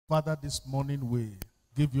Father, this morning we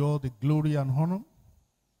give you all the glory and honor.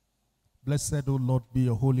 Blessed, O Lord, be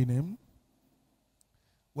your holy name.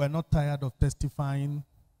 We're not tired of testifying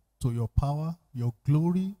to your power, your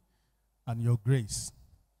glory, and your grace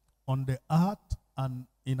on the earth and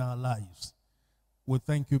in our lives. We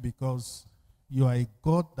thank you because you are a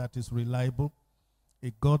God that is reliable,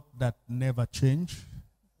 a God that never changes.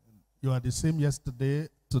 You are the same yesterday,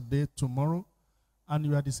 today, tomorrow, and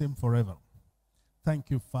you are the same forever.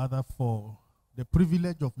 Thank you, Father, for the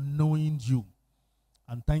privilege of knowing you.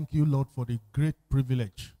 And thank you, Lord, for the great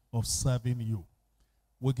privilege of serving you.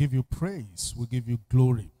 We give you praise. We give you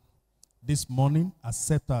glory. This morning,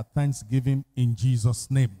 accept our thanksgiving in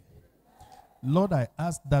Jesus' name. Lord, I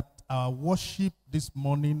ask that our worship this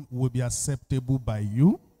morning will be acceptable by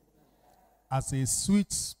you as a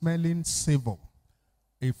sweet-smelling savor,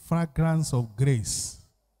 a fragrance of grace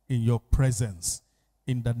in your presence,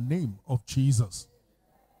 in the name of Jesus.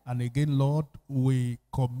 And again, Lord, we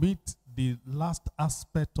commit the last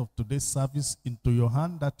aspect of today's service into your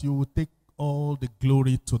hand, that you will take all the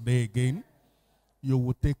glory today again. You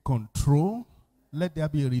will take control. Let there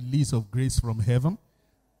be a release of grace from heaven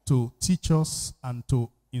to teach us and to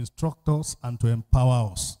instruct us and to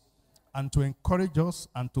empower us and to encourage us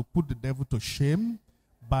and to put the devil to shame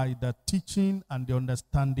by the teaching and the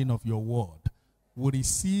understanding of your word. We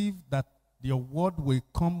receive that your word will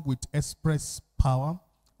come with express power,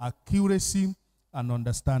 accuracy, and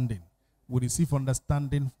understanding. We receive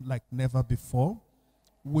understanding like never before.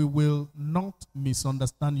 We will not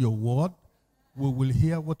misunderstand your word. We will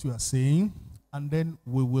hear what you are saying, and then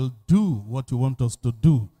we will do what you want us to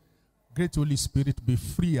do. Great Holy Spirit, be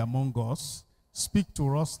free among us. Speak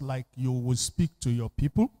to us like you will speak to your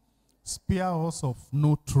people. Spare us of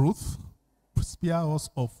no truth. Spare us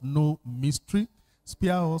of no mystery.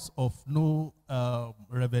 Spare us of no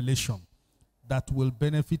revelation that will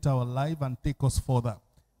benefit our life and take us further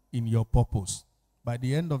in your purpose. By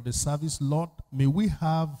the end of the service, Lord, may we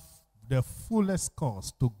have the fullest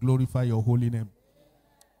cause to glorify your holy name.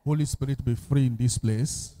 Holy Spirit, be free in this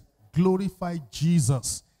place. Glorify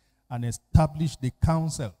Jesus and establish the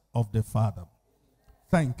counsel of the Father.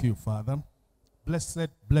 Thank you, Father.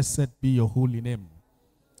 Blessed be your holy name.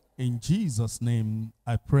 In Jesus' name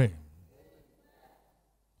I pray.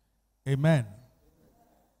 Amen.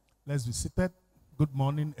 Let's be seated. Good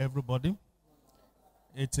morning, everybody.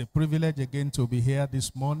 It's a privilege again to be here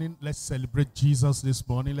this morning. Let's celebrate Jesus this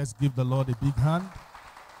morning. Let's give the Lord a big hand.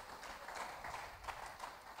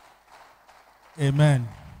 Amen.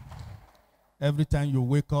 Every time you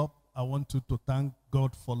wake up, I want you to thank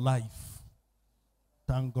God for life.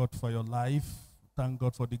 Thank God for your life. Thank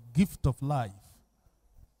God for the gift of life.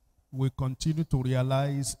 We continue to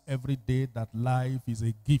realize every day that life is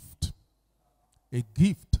a gift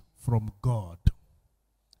from God.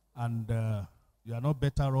 And you are not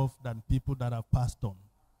better off than people that have passed on.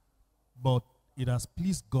 But it has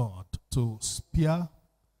pleased God to spare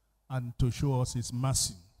and to show us his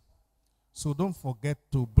mercy. So don't forget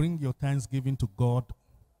to bring your thanksgiving to God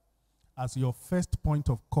as your first point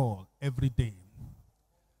of call every day.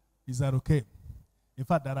 Is that okay? In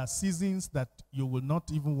fact, there are seasons that you will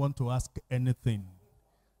not even want to ask anything.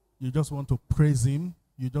 You just want to praise him.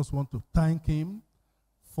 You just want to thank him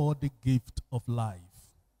for the gift of life.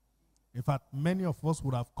 In fact, many of us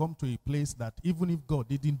would have come to a place that even if God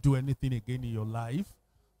didn't do anything again in your life,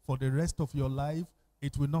 for the rest of your life,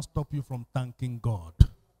 it will not stop you from thanking God.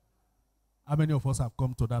 How many of us have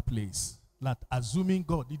come to that place? That assuming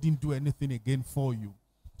God didn't do anything again for you,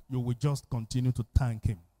 you will just continue to thank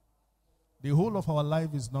him. The whole of our life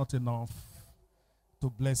is not enough to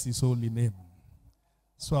bless his holy name.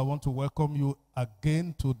 So I want to welcome you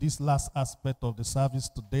again to this last aspect of the service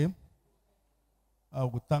today.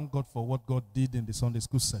 We thank God for what God did in the Sunday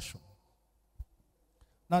school session.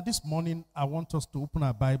 Now this morning, I want us to open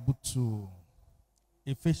our Bible to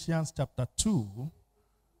Ephesians chapter 2.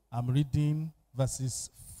 I'm reading verses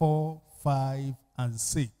 4, 5, and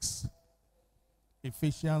 6.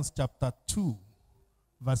 Ephesians chapter 2,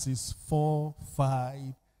 verses 4, 5,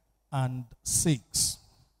 and 6.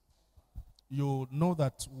 You know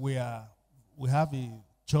that we have a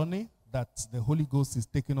journey that the Holy Ghost is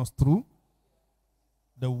taking us through.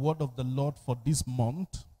 The word of the Lord for this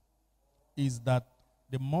month is that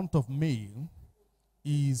the month of May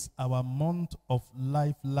is our month of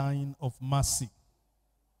lifeline of mercy.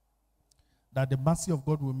 That the mercy of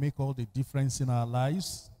God will make all the difference in our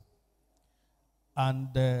lives. And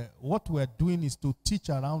what we're doing is to teach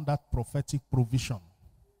around that prophetic provision.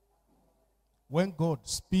 When God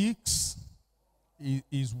speaks,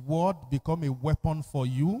 his word becomes a weapon for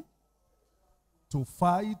you to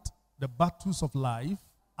fight the battles of life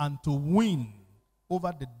and to win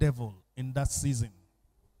over the devil in that season.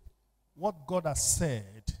 What God has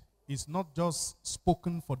said is not just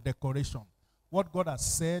spoken for decoration. What God has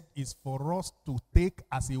said is for us to take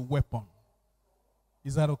as a weapon.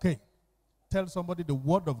 Is that okay? Tell somebody, the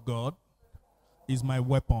word of God is my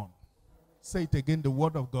weapon. Say it again, the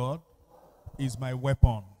word of God is my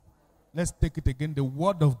weapon. Let's take it again. The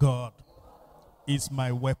word of God is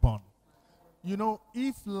my weapon. You know,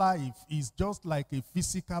 if life is just like a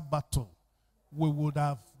physical battle, we would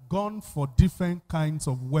have gone for different kinds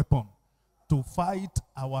of weapons to fight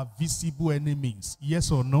our visible enemies.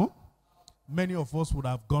 Yes or no? Many of us would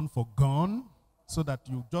have gone for gun, so that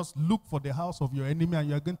you just look for the house of your enemy and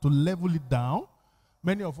you're going to level it down.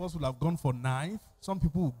 Many of us would have gone for knife. Some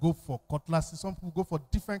people will go for cutlass. Some people go for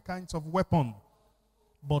different kinds of weapons.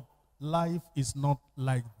 But life is not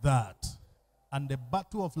like that. And the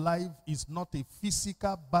battle of life is not a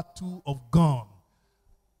physical battle of gun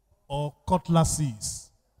or cutlasses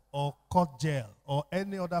or cut gel or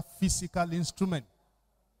any other physical instrument.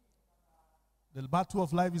 The battle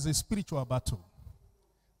of life is a spiritual battle.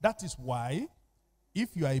 That is why,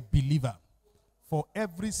 if you are a believer, for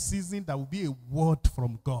every season there will be a word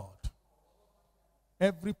from God.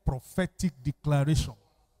 Every prophetic declaration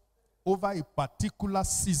over a particular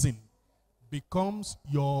season becomes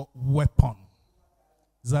your weapon.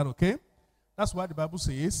 Is that okay? That's why the Bible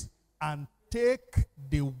says, and take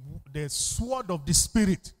the sword of the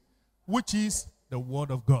Spirit, which is the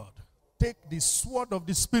word of God. Take the sword of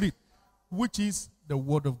the Spirit, which is the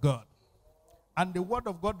word of God. And the word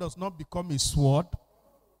of God does not become a sword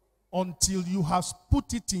until you have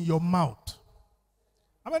put it in your mouth.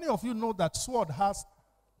 How many of you know that sword has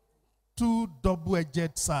two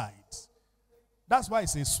double-edged sides? That's why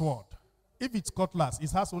it's a sword. If it's cutlass,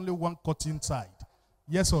 it has only one cutting side.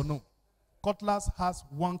 Yes or no? Cutlass has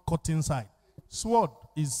one cutting side. Sword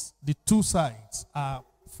is the two sides are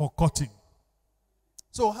for cutting.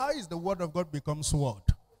 So how is the word of God become sword?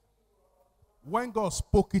 When God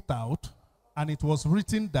spoke it out and it was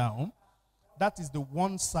written down, that is the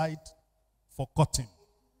one side for cutting.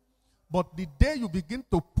 But the day you begin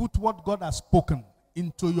to put what God has spoken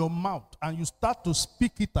into your mouth and you start to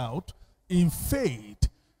speak it out in faith,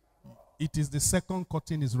 it is the second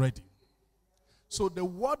cutting is ready. So the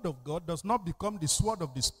word of God does not become the sword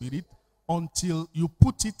of the Spirit until you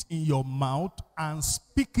put it in your mouth and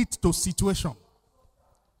speak it to situation.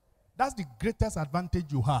 That's the greatest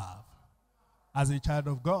advantage you have as a child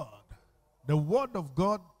of God. The word of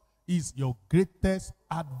God is your greatest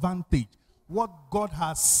advantage. What God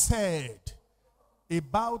has said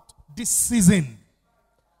about this season,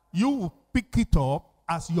 you will pick it up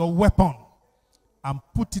as your weapon and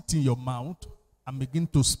put it in your mouth and begin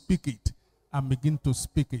to speak it and begin to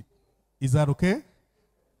speak it. Is that okay?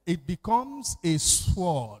 It becomes a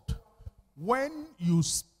sword when you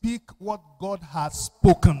speak what God has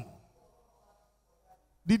spoken.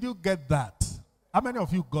 Did you get that? How many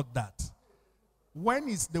of you got that? When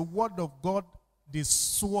is the word of God the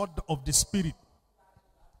sword of the Spirit?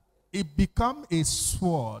 It becomes a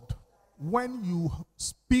sword when you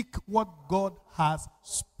speak what God has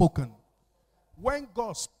spoken. When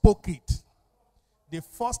God spoke it, the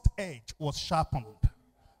first edge was sharpened.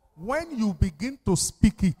 When you begin to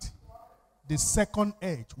speak it, the second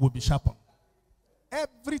edge will be sharpened.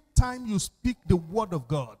 Every time you speak the word of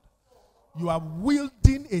God, you are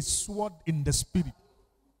wielding a sword in the Spirit.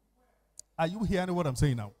 Are you hearing what I'm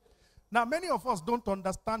saying now? Now, many of us don't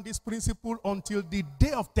understand this principle until the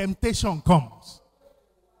day of temptation comes.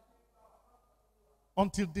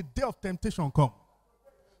 Until the day of temptation comes.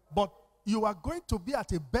 But you are going to be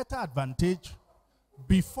at a better advantage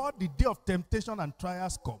before the day of temptation and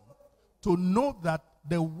trials come to know that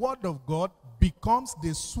the word of God becomes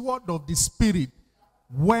the sword of the Spirit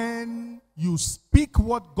when you speak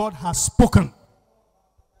what God has spoken.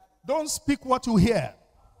 Don't speak what you hear.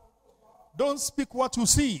 Don't speak what you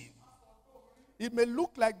see. It may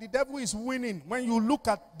look like the devil is winning when you look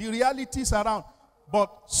at the realities around,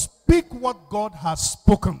 but speak what God has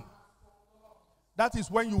spoken. That is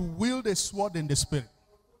when you wield a sword in the Spirit.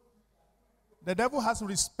 The devil has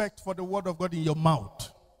respect for the word of God in your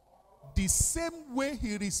mouth. The same way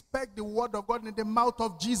he respects the word of God in the mouth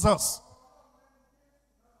of Jesus.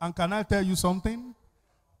 And can I tell you something?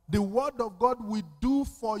 The word of God will do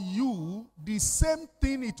for you the same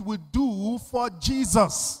thing it will do for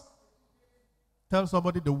Jesus. Tell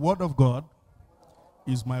somebody, the word of God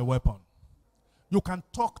is my weapon. You can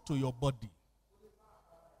talk to your body.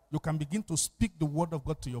 You can begin to speak the word of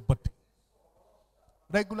God to your body.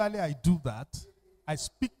 Regularly I do that. I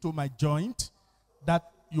speak to my joint that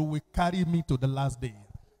you will carry me to the last day.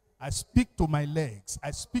 I speak to my legs.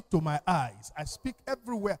 I speak to my eyes. I speak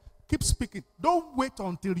everywhere. Keep speaking. Don't wait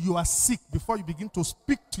until you are sick before you begin to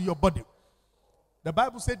speak to your body. The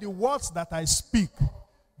Bible said the words that I speak,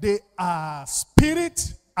 they are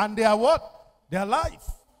spirit and they are what? They are life.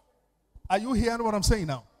 Are you hearing what I'm saying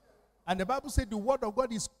now? And the Bible said the word of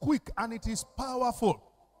God is quick and it is powerful,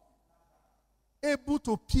 able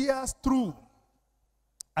to pierce through.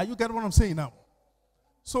 Are you getting what I'm saying now?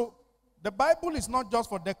 So the Bible is not just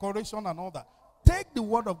for decoration and all that. Take the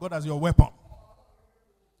word of God as your weapon.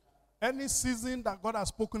 Any season that God has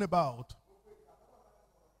spoken about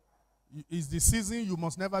is the season you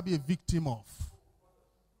must never be a victim of.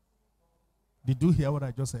 Did you hear what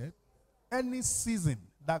I just said? Any season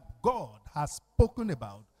that God has spoken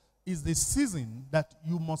about is the season that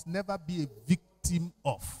you must never be a victim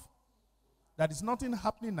of. There is nothing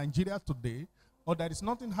happening in Nigeria today, or there is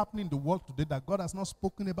nothing happening in the world today that God has not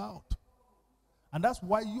spoken about. And that's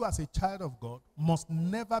why you as a child of God must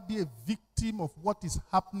never be a victim of what is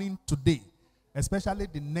happening today, especially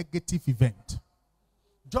the negative event.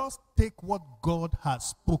 Just take what God has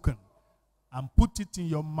spoken and put it in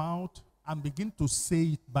your mouth and begin to say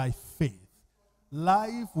it by faith.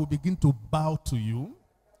 Life will begin to bow to you.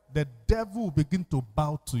 The devil will begin to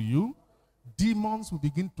bow to you. Demons will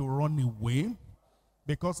begin to run away.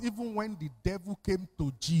 Because even when the devil came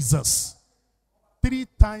to Jesus, 3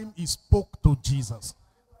 times he spoke to Jesus.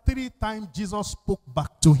 3 times Jesus spoke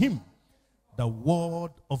back to him the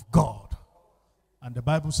word of God. And the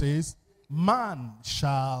Bible says, man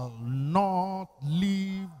shall not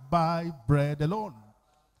live by bread alone.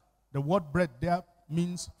 The word bread there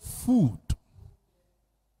means food.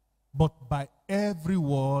 But by every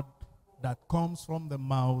word that comes from the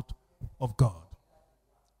mouth of God.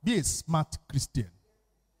 Be a smart Christian.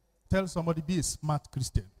 Tell somebody, be a smart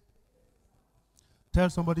Christian. Tell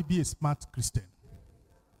somebody, be a smart Christian.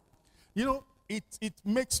 You know, it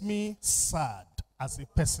makes me sad as a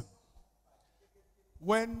person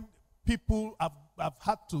when people have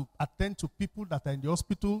had to attend to people that are in the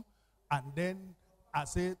hospital, and then I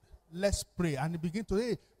say, let's pray. And they begin to,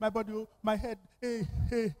 hey, my body, oh, my head, hey,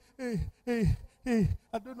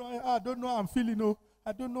 I don't know how I'm feeling, oh,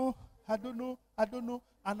 I don't know.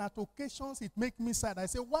 And at occasions, it makes me sad. I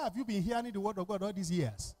say, why have you been hearing the word of God all these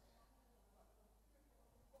years?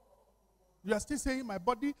 You are still saying, my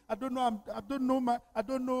body, I don't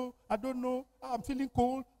know, I'm feeling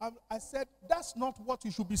cold. I said, that's not what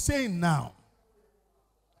you should be saying now.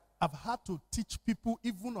 I've had to teach people,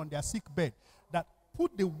 even on their sick bed, that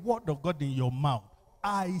put the word of God in your mouth.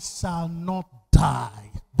 I shall not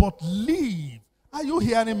die, but live. Are you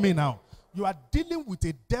hearing me now? You are dealing with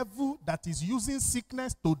a devil that is using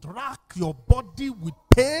sickness to drag your body with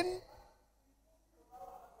pain.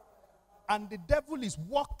 And the devil is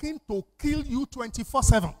working to kill you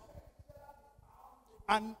 24/7.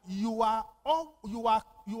 And you are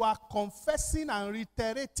confessing and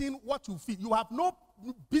reiterating what you feel. You have no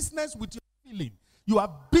business with your feeling. You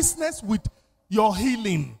have business with your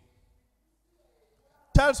healing.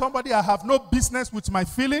 Tell somebody, I have no business with my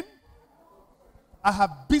feeling. I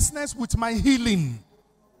have business with my healing.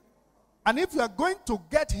 And if you are going to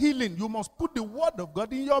get healing, you must put the word of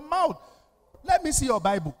God in your mouth. Let me see your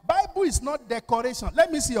Bible. Bible is not decoration.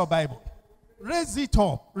 Let me see your Bible. Raise it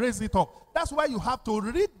up. Raise it up. That's why you have to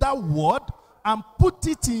read that word and put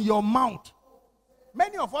it in your mouth.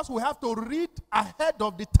 Many of us will have to read ahead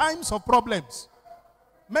of the times of problems.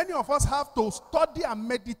 Many of us have to study and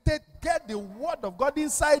meditate, get the word of God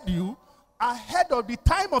inside you ahead of the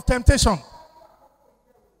time of temptation.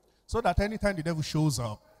 So that anytime the devil shows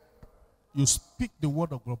up, you speak the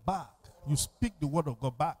word of God back. You speak the word of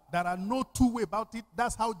God back. There are no two ways about it.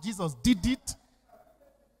 That's how Jesus did it.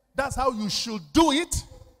 That's how you should do it.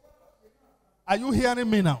 Are you hearing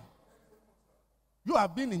me now? You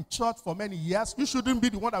have been in church for many years. You shouldn't be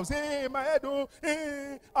the one that will say, hey, my head, oh,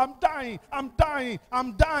 hey, I'm dying.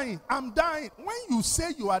 When you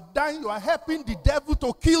say you are dying, you are helping the devil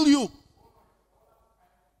to kill you.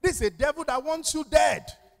 This is a devil that wants you dead.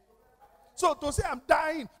 So to say I'm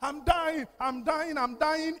dying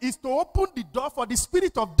is to open the door for the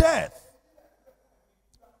spirit of death.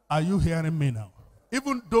 Are you hearing me now?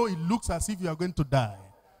 Even though it looks as if you are going to die,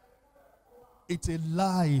 it's a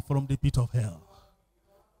lie from the pit of hell.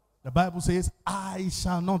 The Bible says, I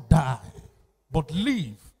shall not die, but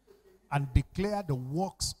live and declare the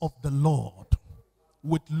works of the Lord.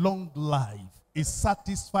 With long life, he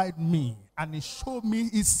satisfied me and he showed me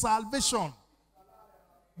his salvation.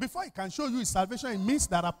 Before he can show you his salvation, it means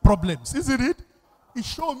there are problems, isn't it? He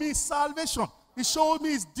showed me his salvation. He showed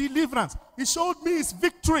me his deliverance. He showed me his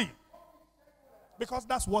victory. Because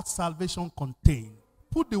that's what salvation contains.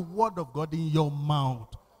 put the word of God in your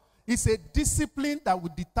mouth. It's a discipline that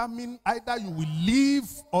will determine either you will live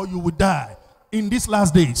or you will die in these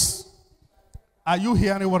last days. Are you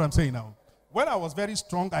hearing what I'm saying now? When I was very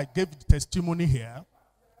strong, I gave the testimony here.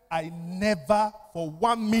 I never for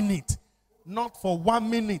 1 minute, not for 1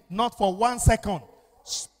 minute, not for 1 second,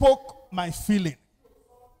 spoke my feeling.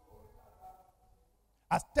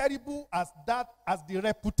 As terrible as that, as the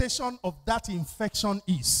reputation of that infection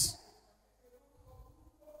is.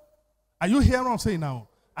 Are you hearing what I'm saying now?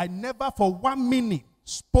 I never for 1 minute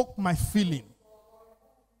spoke my feeling.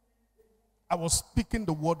 I was speaking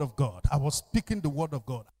the word of God. I was speaking the word of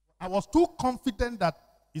God. I was too confident that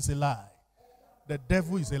it's a lie. The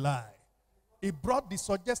devil is a lie. It brought the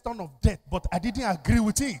suggestion of death, but I didn't agree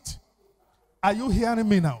with it. Are you hearing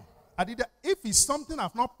me now? If it's something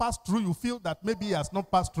I've not passed through, you feel that maybe he has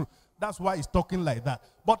not passed through. That's why he's talking like that.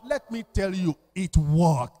 But let me tell you, it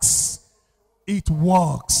works. It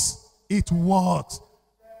works. It works.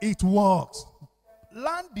 It works.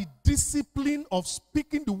 Learn the discipline of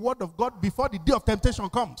speaking the word of God before the day of temptation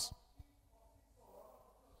comes.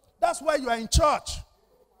 That's why you are in church.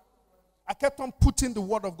 I kept on putting the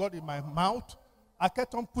word of God in my mouth. I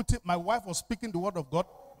kept on putting, my wife was speaking the word of God.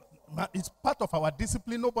 It's part of our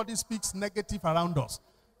discipline. Nobody speaks negative around us.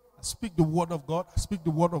 I speak the word of God. I speak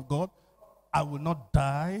the word of God. I will not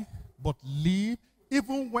die, but live.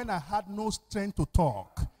 Even when I had no strength to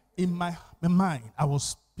talk, in my mind, I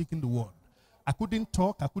was speaking the word. I couldn't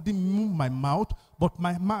talk. I couldn't move my mouth, but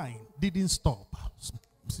my mind didn't stop. I was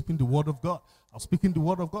speaking the word of God. I was speaking the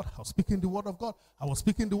word of God. I was speaking the word of God. I was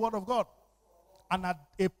speaking the word of God. And at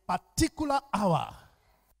a particular hour,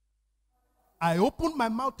 I opened my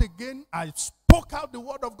mouth again. I spoke out the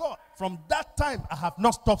word of God. From that time, I have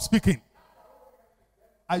not stopped speaking.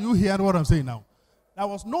 Are you hearing what I'm saying now? There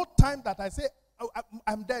was no time that I say, oh,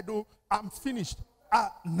 I'm dead. Oh, I'm finished.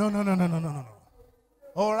 No.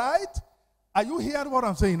 All right? Are you hearing what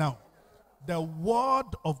I'm saying now? The word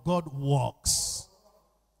of God works.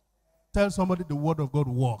 Tell somebody the word of God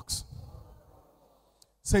works.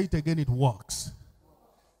 Say it again, it works.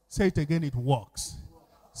 Say it again, it works.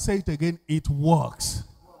 Say it again, it works.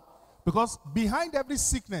 Because behind every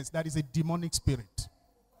sickness, there is a demonic spirit.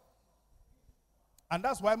 And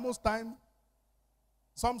that's why most time,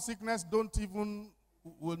 some sickness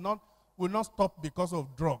will not stop because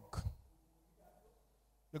of drug.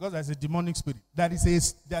 Because there's a demonic spirit. There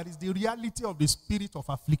is the reality of the spirit of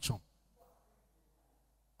affliction.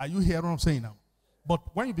 Are you hearing what I'm saying now? But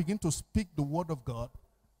when you begin to speak the word of God,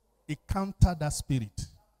 it counters that spirit.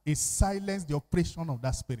 It silences the operation of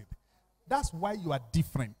that spirit. That's why you are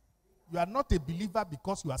different. You are not a believer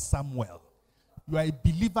because you are Samuel. You are a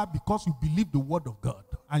believer because you believe the word of God.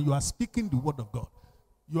 And you are speaking the word of God.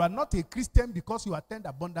 You are not a Christian because you attend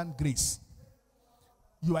abundant grace.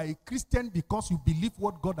 You are a Christian because you believe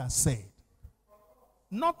what God has said.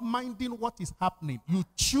 Not minding what is happening. You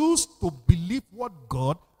choose to believe what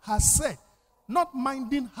God has said. Not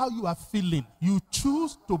minding how you are feeling. You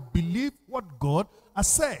choose to believe what God has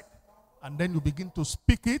said. And then you begin to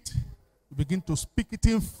speak it. You begin to speak it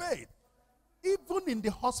in faith. Even in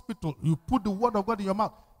the hospital, you put the word of God in your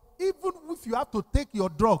mouth. Even if you have to take your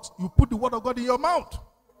drugs, you put the word of God in your mouth.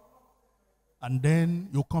 And then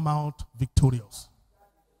you come out victorious.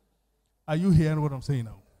 Are you hearing what I'm saying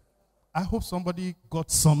now? I hope somebody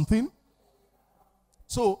got something.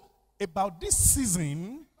 So, about this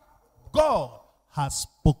season, God has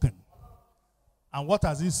spoken. And what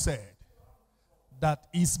has he said? That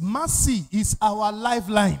his mercy is our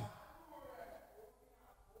lifeline.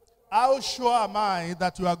 How sure am I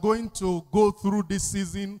that you are going to go through this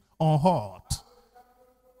season unhurt?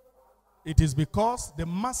 It is because the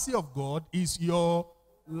mercy of God is your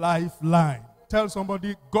lifeline. Tell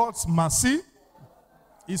somebody, God's mercy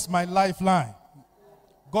is my lifeline.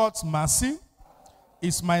 God's mercy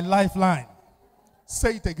is my lifeline.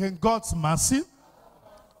 Say it again. God's mercy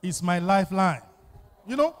is my lifeline.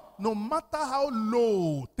 You know, no matter how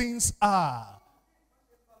low things are,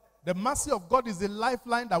 the mercy of God is the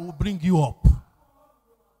lifeline that will bring you up.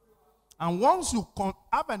 And once you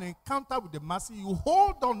have an encounter with the mercy, you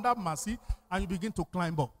hold on that mercy and you begin to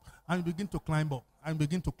climb up. And you begin to climb up. And you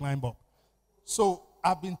begin to climb up. So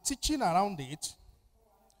I've been teaching around it.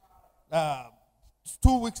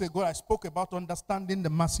 2 weeks ago, I spoke about understanding the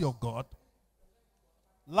mercy of God.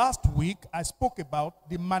 Last week, I spoke about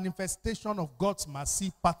the manifestation of God's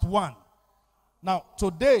mercy, part 1. Now,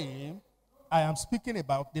 today, I am speaking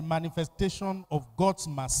about the manifestation of God's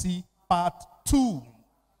mercy, part 2.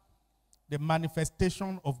 The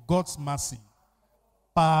manifestation of God's mercy,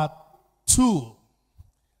 part 2.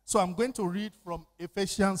 So I'm going to read from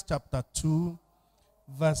Ephesians chapter 2,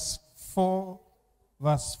 verse 4,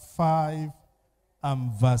 verse 5,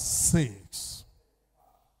 and verse 6.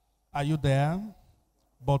 Are you there?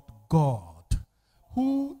 But God,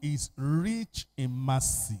 who is rich in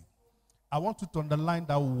mercy. I want you to underline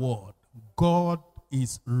that word. God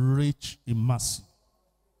is rich in mercy.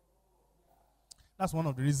 That's one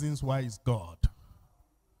of the reasons why he's God.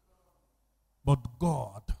 But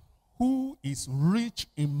God, who is rich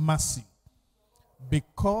in mercy,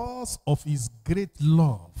 because of his great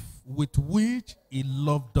love with which he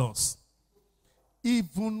loved us,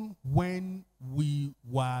 even when we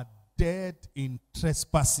were dead in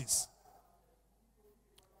trespasses,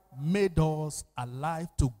 made us alive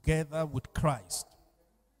together with Christ.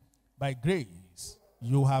 By grace,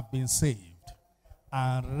 you have been saved,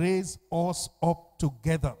 and raised us up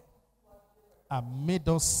together, and made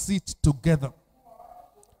us sit together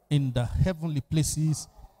in the heavenly places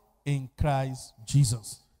in Christ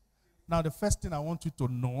Jesus. Now, the first thing I want you to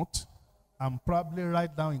note, and probably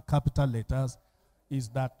write down in capital letters, is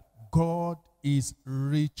that God is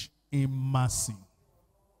rich in mercy.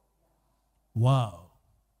 Wow,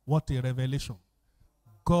 what a revelation.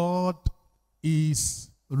 God is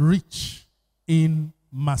rich in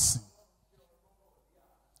mercy.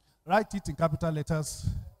 Write it in capital letters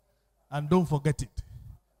and don't forget it.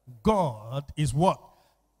 God is what?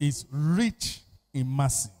 Is rich in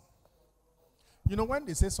mercy. You know, when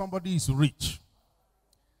they say somebody is rich,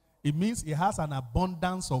 it means he has an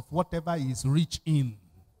abundance of whatever he is rich in.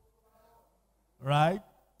 Right?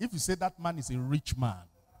 If you say that man is a rich man,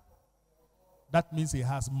 that means he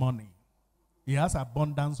has money. He has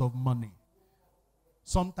abundance of money.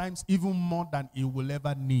 Sometimes even more than he will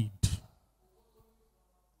ever need.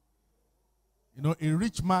 You know, a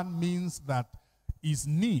rich man means that his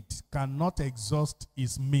need cannot exhaust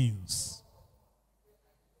his means.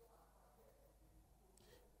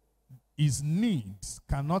 His needs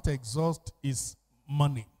cannot exhaust his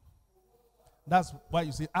money. That's why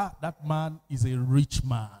you say, that man is a rich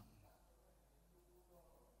man.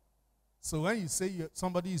 So when you say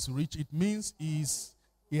somebody is rich, it means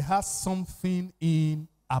he has something in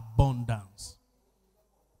abundance.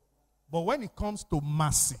 But when it comes to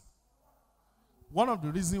mercy, one of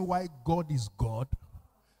the reasons why God is God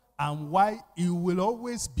and why he will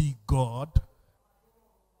always be God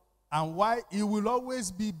and why he will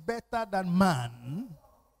always be better than man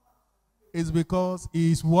is because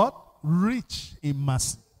he is what? Rich in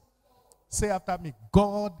mercy. Say after me,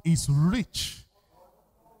 God is rich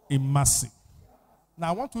in mercy. Now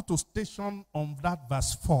I want you to station on that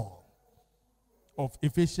verse 4 of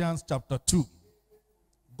Ephesians chapter 2.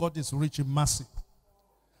 God is rich in mercy.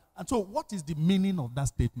 And so what is the meaning of that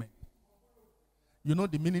statement? You know,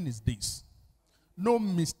 the meaning is this. No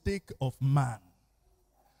mistake of man,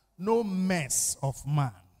 no mess of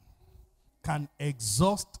man can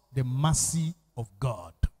exhaust the mercy of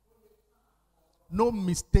God. No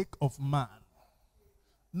mistake of man,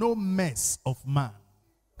 no mess of man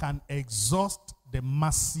can exhaust the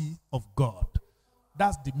mercy of God.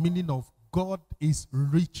 That's the meaning of God is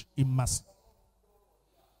rich in mercy.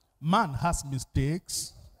 Man has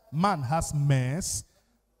mistakes. Man has mess.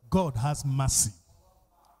 God has mercy.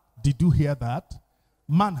 Did you hear that?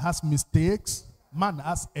 Man has mistakes. Man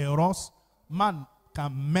has errors. Man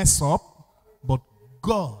can mess up. But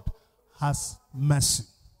God has mercy.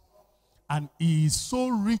 And he is so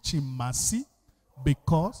rich in mercy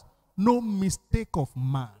because no mistake of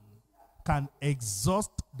man can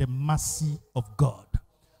exhaust the mercy of God.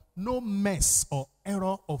 No mess or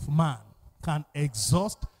error of man can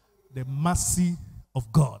exhaust the mercy of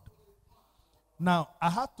God. Now, I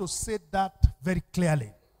have to say that very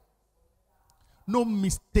clearly. No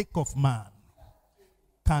mistake of man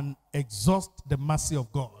can exhaust the mercy of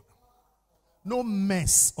God. No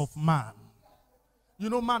mess of man. You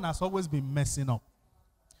know, man has always been messing up.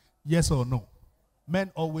 Yes or no?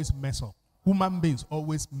 Men always mess up. Human beings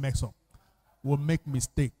always mess up. Will make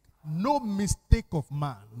mistake. No mistake of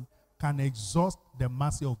man can exhaust the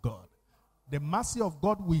mercy of God. The mercy of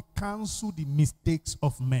God will cancel the mistakes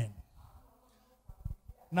of men.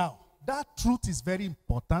 Now, that truth is very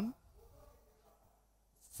important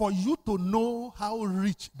for you to know how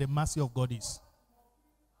rich the mercy of God is.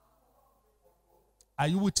 Are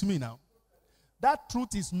you with me now? That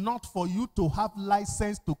truth is not for you to have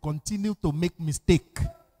license to continue to make mistake.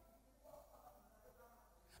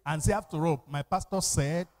 And say, after all, my pastor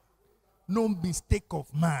said, no mistake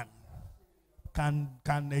of man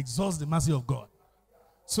can exhaust the mercy of God.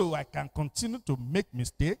 So I can continue to make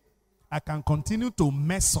mistake. I can continue to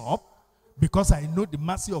mess up because I know the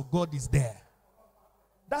mercy of God is there.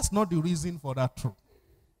 That's not the reason for that truth.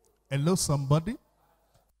 Hello, somebody?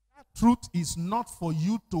 That Truth is not for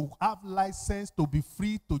you to have license to be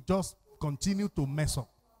free to just continue to mess up.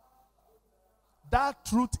 That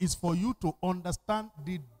truth is for you to understand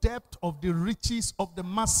the depth of the riches of the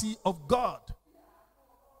mercy of God.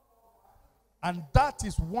 And that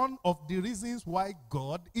is one of the reasons why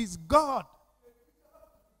God is God.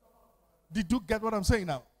 Did you get what I'm saying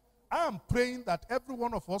now? I am praying that every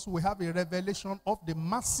one of us will have a revelation of the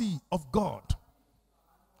mercy of God.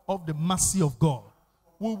 Of the mercy of God.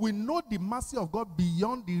 We will know the mercy of God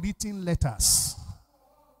beyond the written letters.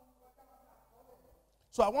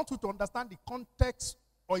 So I want you to understand the context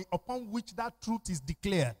upon which that truth is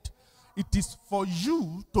declared. It is for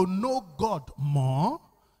you to know God more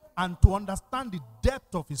and to understand the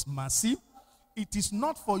depth of his mercy. It is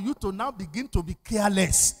not for you to now begin to be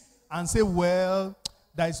careless and say, well,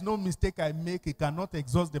 there is no mistake I make. It cannot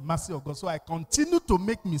exhaust the mercy of God. So I continue to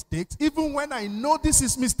make mistakes even when I know this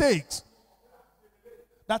is mistakes.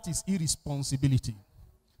 That is irresponsibility.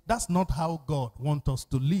 That's not how God wants us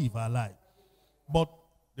to live our life. But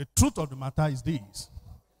the truth of the matter is this.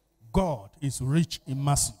 God is rich in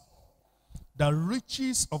mercy. The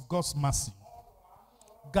riches of God's mercy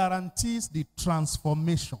guarantees the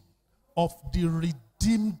transformation of the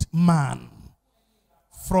redeemed man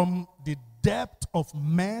from the depth of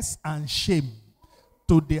mess and shame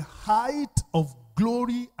to the height of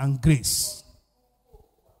glory and grace.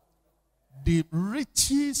 The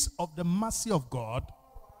riches of the mercy of God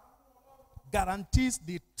guarantees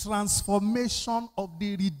the transformation of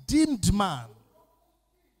the redeemed man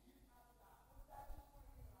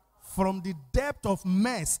from the depth of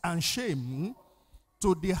mess and shame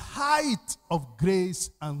to the height of grace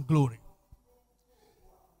and glory.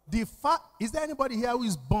 Is there anybody here who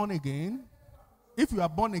is born again? If you are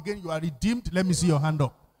born again, you are redeemed. Let me see your hand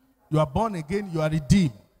up. You are born again, you are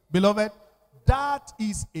redeemed. Beloved, that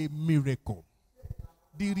is a miracle.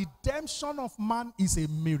 The redemption of man is a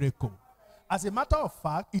miracle. As a matter of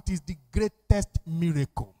fact, it is the greatest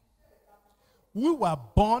miracle. We were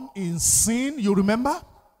born in sin, you remember?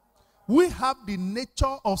 We have the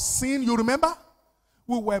nature of sin, you remember?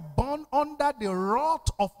 We were born under the wrath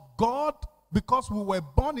of God because we were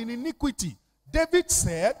born in iniquity. David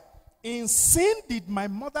said, in sin did my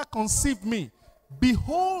mother conceive me.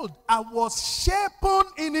 Behold, I was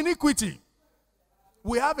shapen in iniquity.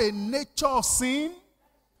 We have a nature of sin.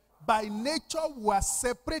 By nature, we are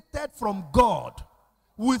separated from God.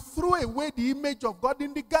 We threw away the image of God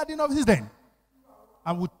in the Garden of Eden.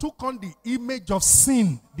 And we took on the image of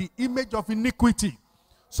sin, the image of iniquity.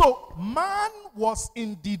 So, man was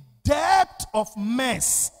in the depth of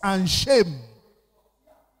mess and shame.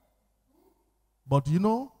 But you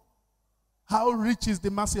know, how rich is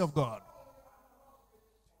the mercy of God?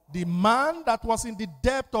 The man that was in the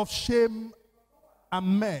depth of shame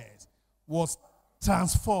and mess was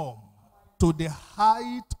transformed to the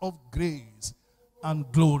height of grace and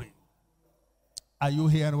glory. Are you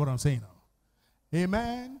hearing what I'm saying now?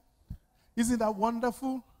 Amen. Isn't that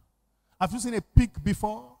wonderful? Have you seen a pig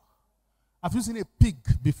before? Have you seen a pig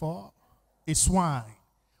before? A swine.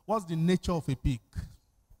 What's the nature of a pig?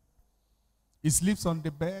 It sleeps on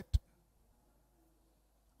the bed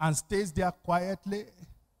and stays there quietly.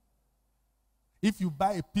 If you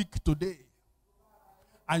buy a pig today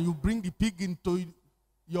and you bring the pig into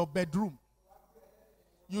your bedroom,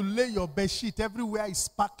 you lay your bed sheet, everywhere is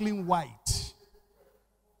sparkling white,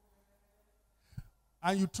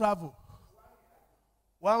 and you travel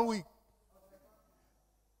 1 week.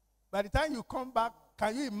 By the time you come back,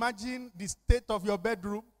 can you imagine the state of your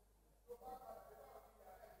bedroom?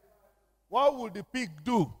 What would the pig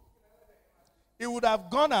do? It would have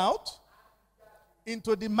gone out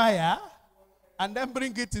into the mire and then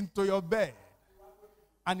bring it into your bed,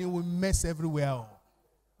 and it will mess everywhere up.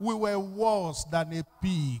 We were worse than a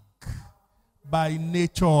pig by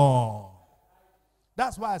nature.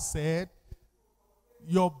 That's why I said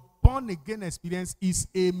your born-again experience is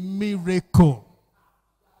a miracle,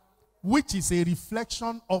 which is a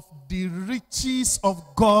reflection of the riches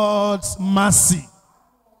of God's mercy.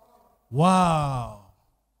 Wow.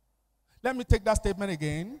 Let me take that statement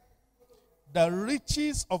again. The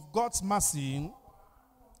riches of God's mercy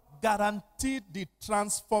guaranteed the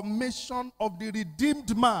transformation of the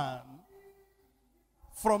redeemed man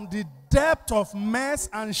from the depth of mess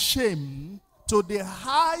and shame to the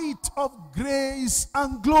height of grace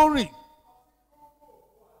and glory.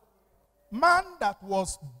 Man that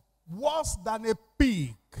was worse than a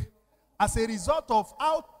pig as a result of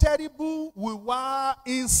how terrible we were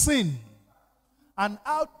in sin and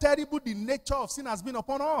how terrible the nature of sin has been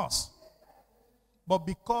upon us. But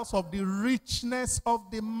because of the richness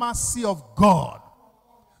of the mercy of God,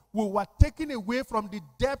 We were taken away from the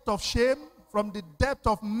depth of shame, from the depth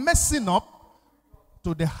of messing up,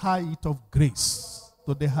 to the height of grace,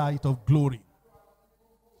 to the height of glory.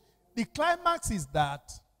 The climax is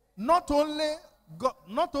that not only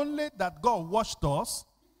that God washed us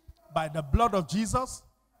by the blood of Jesus,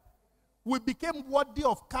 we became worthy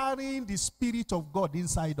of carrying the Spirit of God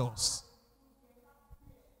inside us.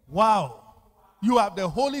 Wow. You have the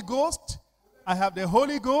Holy Ghost. I have the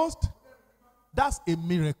Holy Ghost. That's a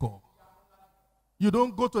miracle. You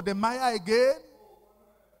don't go to the mire again.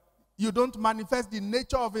 You don't manifest the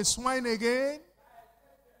nature of a swine again.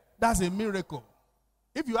 That's a miracle.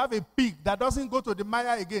 If you have a pig that doesn't go to the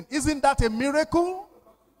mire again, isn't that a miracle?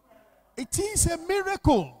 It is a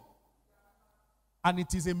miracle. And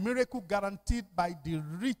it is a miracle guaranteed by the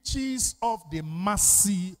riches of the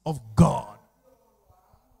mercy of God.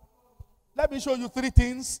 Let me show you three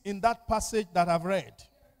things in that passage that I've read.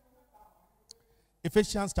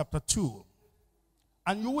 Ephesians chapter 2.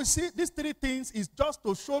 And you will see these three things is just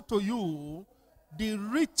to show to you the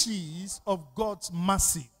riches of God's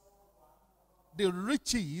mercy. The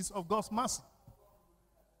riches of God's mercy.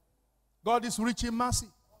 God is rich in mercy.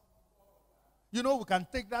 You know, we can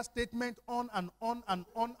take that statement on and on and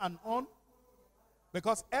on and on.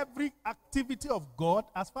 Because every activity of God,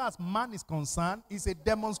 as far as man is concerned, is a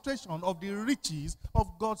demonstration of the riches of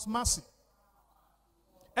God's mercy.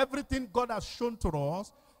 Everything God has shown to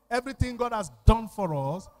us, everything God has done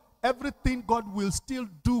for us, everything God will still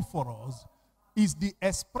do for us, is the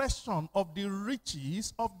expression of the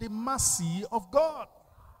riches of the mercy of God.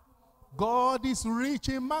 God is rich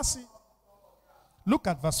in mercy. Look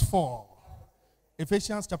at verse 4.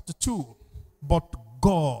 Ephesians chapter 2. But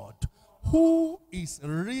God, who is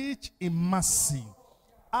rich in mercy,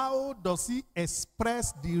 how does he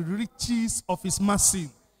express the riches of his mercy?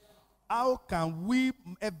 How can we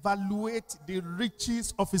evaluate the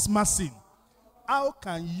riches of his mercy? How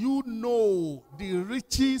can you know the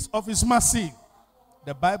riches of his mercy?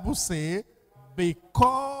 The Bible says,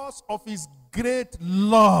 because of his great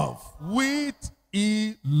love, with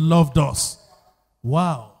he loved us.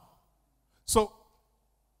 Wow. So,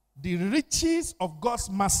 the riches of God's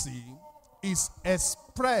mercy is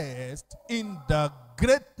expressed in the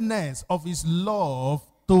greatness of his love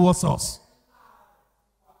towards us.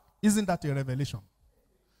 Isn't that a revelation?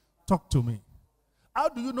 Talk to me. How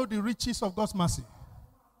do you know the riches of God's mercy?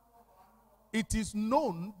 It is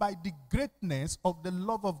known by the greatness of the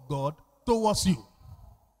love of God towards you.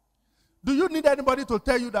 Do you need anybody to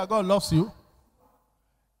tell you that God loves you?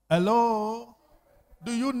 Hello?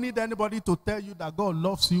 Do you need anybody to tell you that God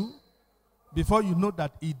loves you before you know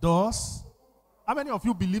that he does? How many of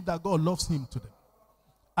you believe that God loves him today?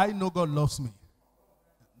 I know God loves me.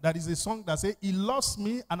 There is a song that says, he loves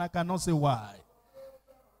me and I cannot say why.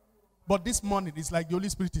 But this morning, it's like the Holy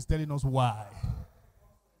Spirit is telling us why.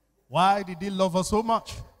 Why did he love us so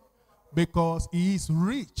much? Because he is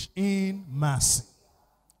rich in mercy.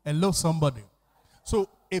 Hello, somebody. So,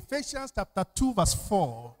 Ephesians chapter 2 verse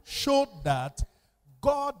 4 showed that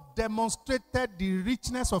God demonstrated the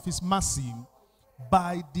richness of his mercy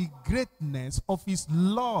by the greatness of his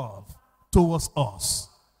love towards us.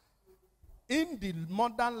 In the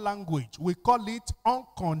modern language, we call it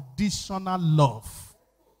unconditional love.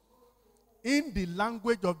 In the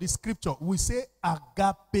language of the scripture, we say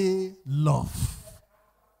agape love.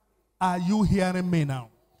 Are you hearing me now?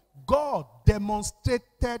 God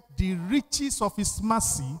demonstrated the riches of his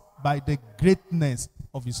mercy by the greatness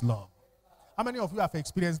of his love. How many of you have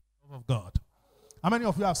experienced the love of God? How many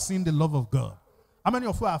of you have seen the love of God? How many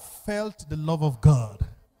of you have felt the love of God?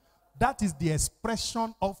 That is the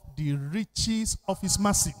expression of the riches of his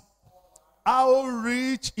mercy. How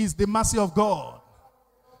rich is the mercy of God?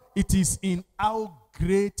 It is in how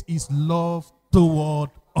great is love toward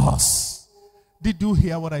us. Did you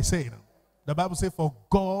hear what I said? The Bible says, for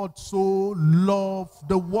God so loved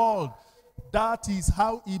the world. That is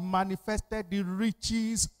how he manifested the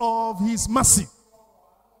riches of his mercy.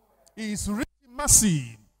 He is rich in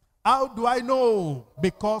mercy. How do I know?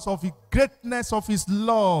 Because of the greatness of his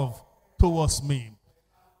love towards me.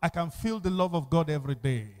 I can feel the love of God every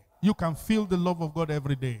day. You can feel the love of God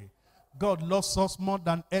every day. God loves us more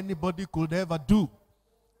than anybody could ever do.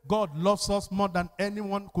 God loves us more than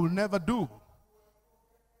anyone could never do.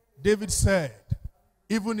 David said,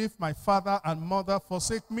 even if my father and mother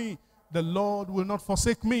forsake me, the Lord will not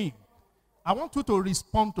forsake me. I want you to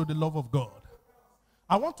respond to the love of God.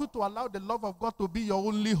 I want you to allow the love of God to be your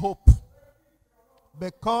only hope.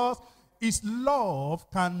 Because his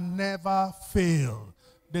love can never fail.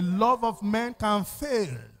 The love of men can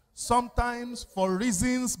fail. Sometimes for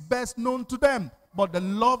reasons best known to them. But the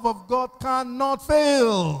love of God cannot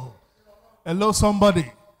fail. Hello,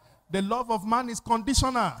 somebody. The love of man is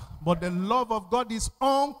conditional, but the love of God is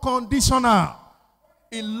unconditional.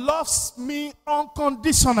 He loves me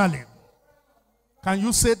unconditionally. Can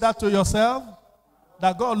you say that to yourself?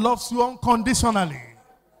 That God loves you unconditionally.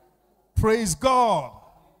 Praise God.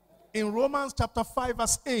 In Romans chapter 5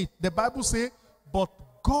 verse 8, the Bible says, but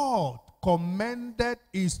God commended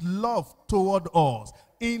his love toward us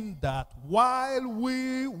in that while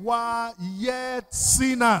we were yet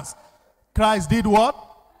sinners, Christ did what?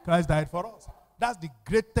 Christ died for us. That's the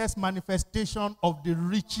greatest manifestation of the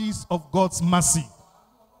riches of God's mercy.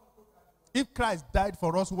 If Christ died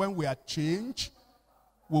for us when we are changed,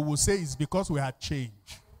 we will say it's because we are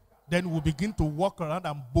changed. Then we'll begin to walk around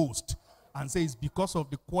and boast and say it's because of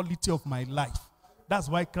the quality of my life. That's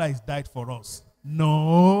why Christ died for us.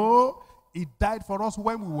 No, he died for us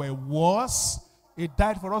when we were worse. He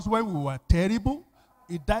died for us when we were terrible.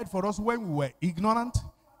 He died for us when we were ignorant.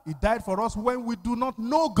 He died for us when we do not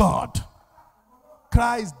know God.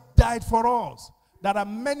 Christ died for us. There are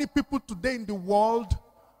many people today in the world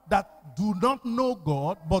that do not know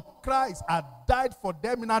God, but Christ had died for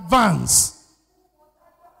them in advance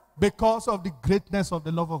because of the greatness of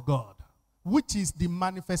the love of God, which is the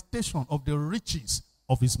manifestation of the riches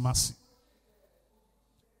of his mercy.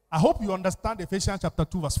 I hope you understand Ephesians chapter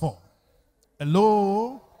 2 verse 4.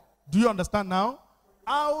 Hello? Do you understand now?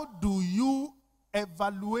 How do you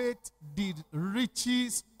evaluate the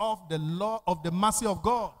riches of the law of the mercy of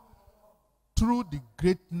God? Through the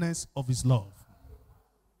greatness of his love.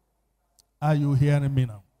 Are you hearing me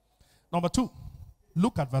now? Number 2,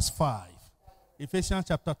 look at verse 5. Ephesians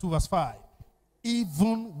chapter 2 verse 5.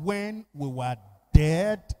 Even when we were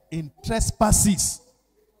dead in trespasses,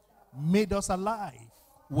 made us alive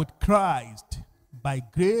with Christ. By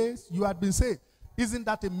grace you had been saved. Isn't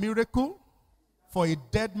that a miracle? For a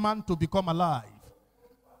dead man to become alive.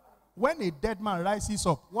 When a dead man rises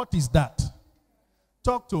up, what is that?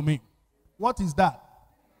 Talk to me. What is that?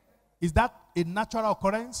 Is that a natural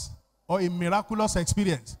occurrence or a miraculous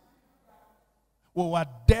experience? We were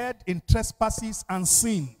dead in trespasses and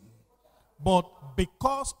sin. But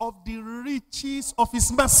because of the riches of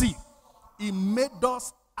his mercy, he made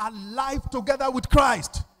us alive together with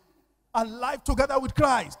Christ. Alive together with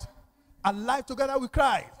Christ. Alive together with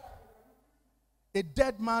Christ. A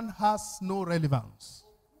dead man has no relevance.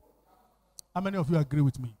 How many of you agree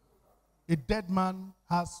with me? A dead man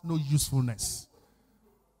has no usefulness.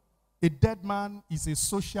 A dead man is a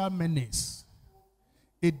social menace.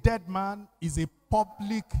 A dead man is a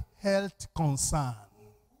public health concern.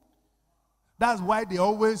 That's why they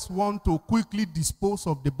always want to quickly dispose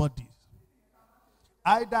of the bodies.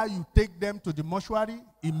 Either you take them to the mortuary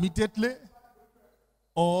immediately,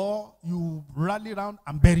 or you rally around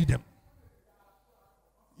and bury them.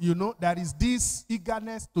 You know, there is this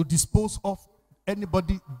eagerness to dispose of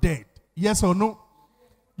anybody dead. Yes or no?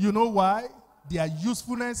 You know why? Their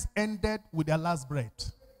usefulness ended with their last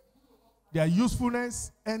breath. Their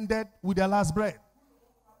usefulness ended with their last breath.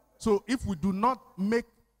 So if we do not make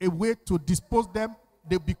a way to dispose them,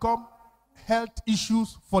 they become health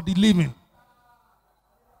issues for the living.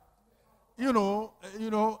 You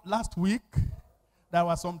know, last week, there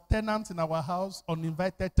were some tenants in our house,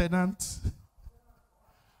 uninvited tenants.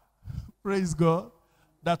 Praise God.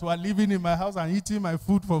 That were living in my house and eating my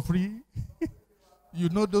food for free. You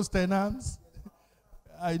know those tenants?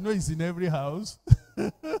 I know it's in every house.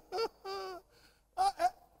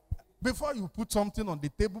 Before you put something on the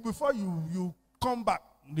table, before you come back,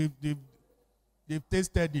 they've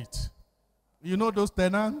tasted it. You know those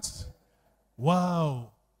tenants?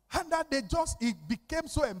 Wow. And that it became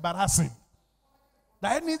so embarrassing.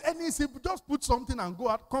 That any just put something and go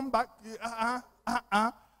out, come back,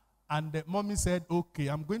 And the mommy said, okay,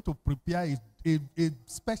 I'm going to prepare a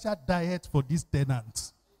special diet for these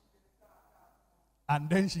tenants. And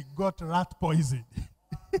then she got rat poison.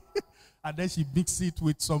 And then she mixed it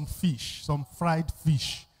with some fish, some fried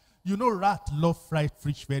fish. You know rat love fried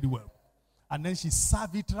fish very well. And then she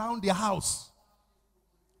served it around the house.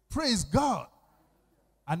 Praise God.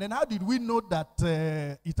 And then how did we know that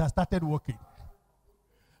it has started working?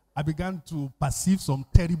 I began to perceive some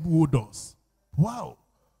terrible odors. Wow.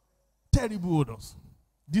 Terrible odors.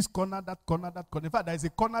 This corner, that corner, that corner. In fact, there is a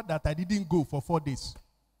corner that I didn't go for 4 days.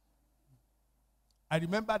 I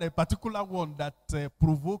remember the particular one that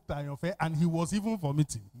provoked an affair, and he was even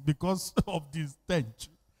vomiting because of this stench.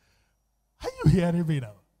 Are you hearing me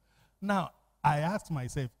now? Now, I asked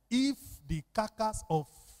myself, if the carcass of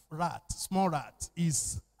rat, small rat,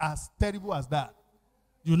 is as terrible as that,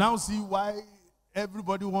 you now see why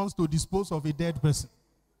everybody wants to dispose of a dead person.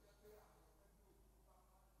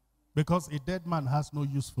 Because a dead man has no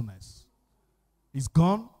usefulness. He's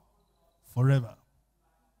gone forever.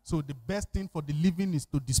 So the best thing for the living is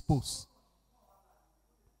to dispose.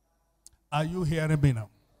 Are you hearing me now?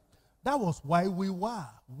 That was why we were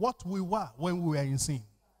what we were when we were in sin.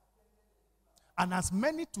 And as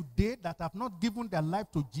many today that have not given their life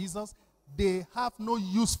to Jesus, they have no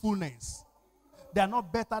usefulness. They are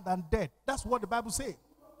not better than dead. That's what the Bible says.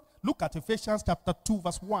 Look at Ephesians chapter 2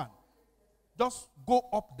 verse 1. Just go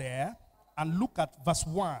up there and look at verse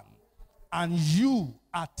 1. And you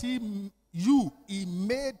he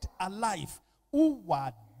made alive who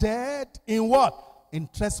were dead in what? In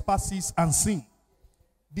trespasses and sin.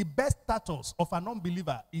 The best status of an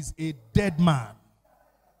unbeliever is a dead man.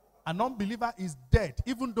 An unbeliever is dead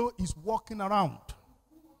even though he's walking around.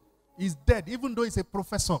 He's dead even though he's a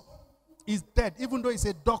professor. He's dead even though he's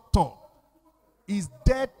a doctor. He's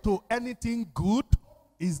dead to anything good.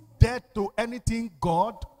 He's dead to anything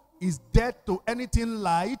God. He's dead to anything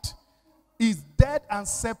light. He's dead and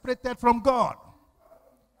separated from God.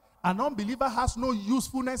 An unbeliever has no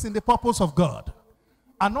usefulness in the purpose of God.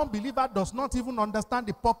 An unbeliever does not even understand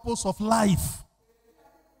the purpose of life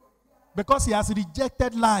because he has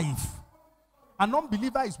rejected life. An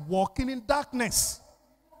unbeliever is walking in darkness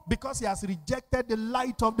because he has rejected the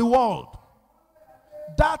light of the world.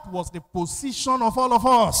 That was the position of all of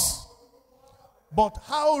us. But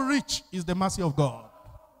how rich is the mercy of God?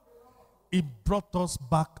 It brought us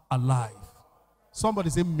back alive. Somebody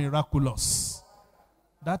say miraculous.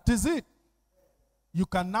 That is it. You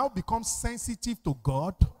can now become sensitive to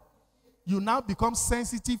God. You now become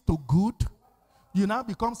sensitive to good. You now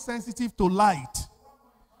become sensitive to light.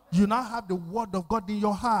 You now have the word of God in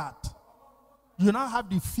your heart. You now have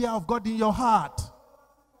the fear of God in your heart.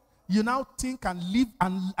 You now think and live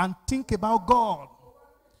and think about God.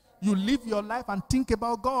 You live your life and think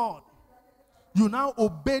about God. You now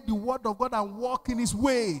obey the word of God and walk in his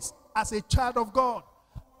ways as a child of God.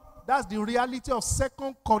 That's the reality of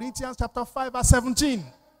 2 Corinthians chapter 5 verse 17.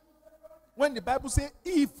 When the Bible says,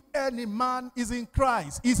 if any man is in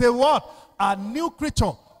Christ, he's a what? A new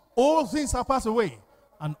creature. All things have passed away,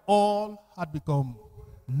 and all had become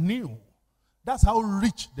new. That's how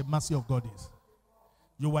rich the mercy of God is.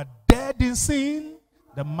 You were dead in sin.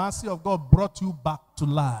 The mercy of God brought you back to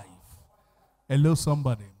life. Hello,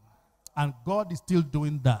 somebody. And God is still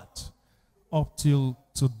doing that up till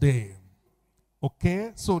today.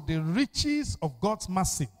 Okay? So the riches of God's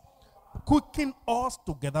mercy quicken us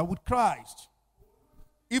together with Christ,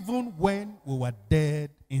 even when we were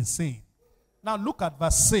dead in sin. Now look at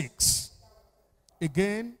verse 6.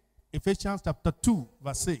 Again, Ephesians chapter 2,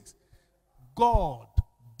 verse 6. God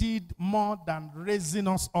did more than raising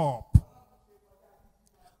us up.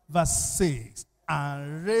 Verse 6.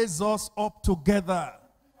 And raised us up together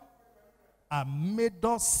and made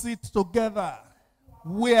us sit together.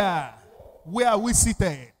 Where are we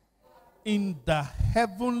seated? In the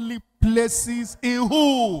heavenly places. In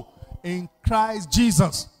who? In Christ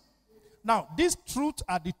Jesus. Now, these truths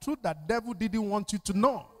are the truth that the devil didn't want you to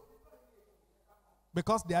know.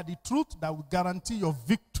 Because they are the truth that will guarantee your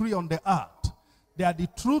victory on the earth. They are the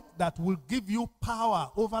truth that will give you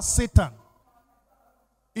power over Satan.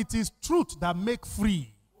 It is truth that make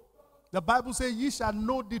free. The Bible says, ye shall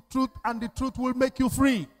know the truth, and the truth will make you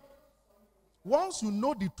free. Once you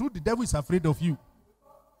know the truth, the devil is afraid of you.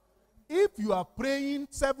 If you are praying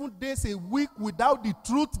 7 days a week without the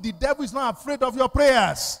truth, the devil is not afraid of your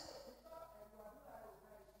prayers.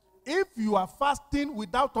 If you are fasting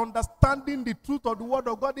without understanding the truth of the word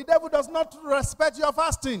of God, the devil does not respect your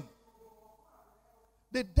fasting.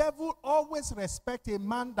 The devil always respects a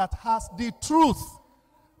man that has the truth,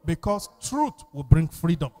 because truth will bring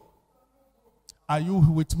freedom. Are you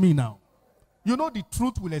with me now? You know the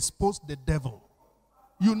truth will expose the devil.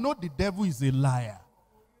 You know the devil is a liar.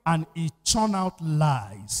 And he churn out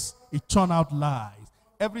lies. He churn out lies.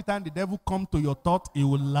 Every time the devil comes to your thought, he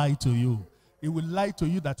will lie to you. He will lie to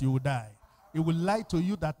you that you will die. He will lie to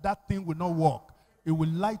you that that thing will not work. He will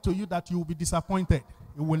lie to you that you will be disappointed.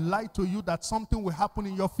 He will lie to you that something will happen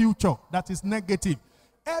in your future that is negative.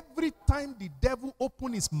 Every time the devil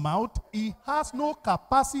opens his mouth, he has no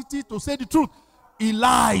capacity to say the truth. He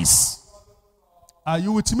lies. Are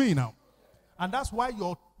you with me now? And that's why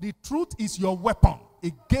the truth is your weapon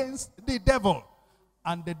against the devil.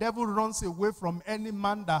 And the devil runs away from any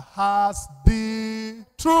man that has the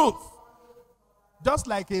truth. Just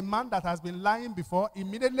like a man that has been lying before,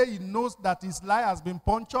 immediately he knows that his lie has been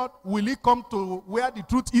punctured. Will he come to where the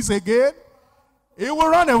truth is again? He will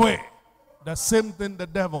run away. The same thing the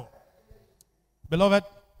devil. Beloved,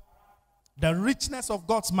 the richness of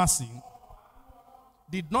God's mercy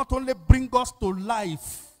did not only bring us to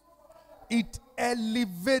life it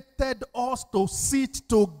elevated us to sit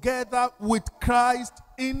together with Christ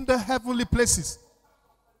in the heavenly places.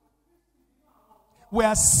 We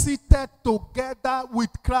are seated together with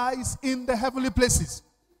Christ in the heavenly places.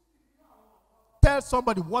 Tell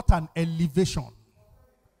somebody what an elevation.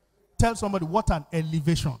 Tell somebody what an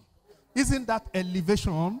elevation. Isn't that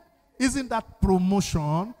elevation? Isn't that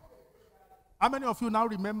promotion? How many of you now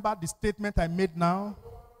remember the statement I made now?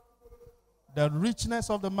 The richness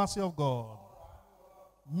of the mercy of God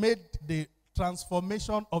made the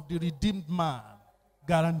transformation of the redeemed man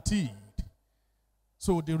guaranteed.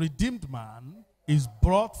 So the redeemed man is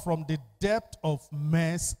brought from the depth of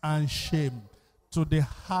mess and shame to the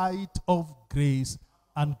height of grace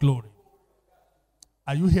and glory.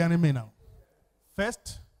 Are you hearing me now?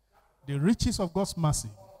 First, the riches of God's mercy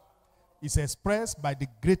is expressed by the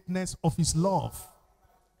greatness of his love.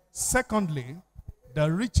 Secondly,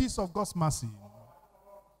 the riches of God's mercy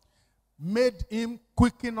made him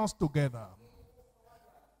quicken us together,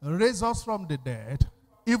 raise us from the dead,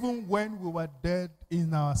 even when we were dead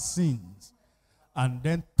in our sins. And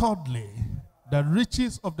then thirdly, the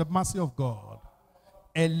riches of the mercy of God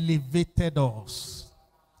elevated us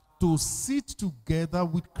to sit together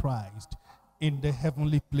with Christ in the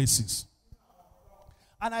heavenly places.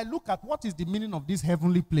 And I look at what is the meaning of these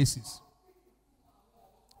heavenly places.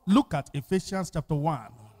 Look at Ephesians chapter 1.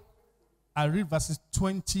 I read verses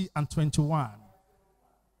 20 and 21.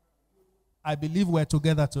 I believe we're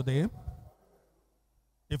together today.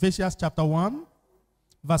 Ephesians chapter 1,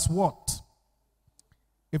 verse what?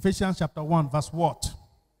 Ephesians chapter 1, verse what?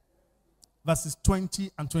 Verses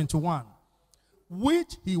 20 and 21.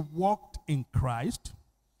 Which he walked in Christ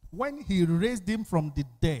when he raised him from the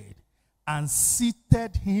dead and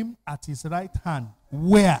seated him at his right hand.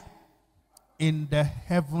 Where? In the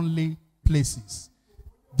heavenly places.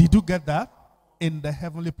 Did you get that? In the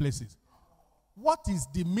heavenly places. What is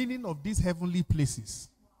the meaning of these heavenly places?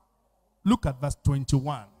 Look at verse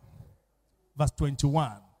 21. Verse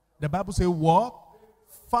 21. The Bible says what?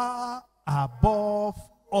 Far above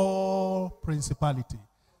all principality.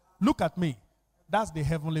 Look at me. That's the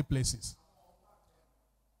heavenly places.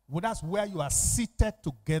 Well, that's where you are seated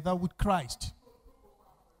together with Christ.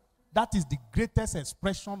 That is the greatest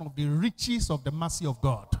expression of the riches of the mercy of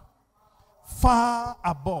God. Far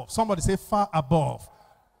above. Somebody say far above.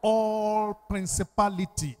 All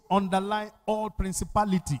principality. Underline all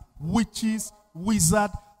principality. Witches,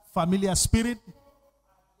 wizard, familiar spirit,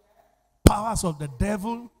 powers of the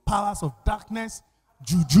devil, powers of darkness,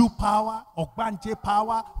 juju power, ogbanje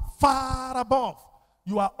power, far above.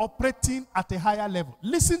 You are operating at a higher level.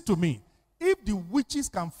 Listen to me. If the witches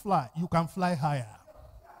can fly, you can fly higher.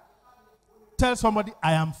 Tell somebody,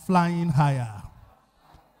 I am flying higher.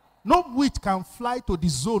 No witch can fly to the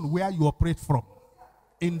zone where you operate from,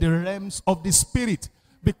 in the realms of the spirit,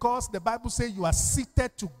 because the Bible says you are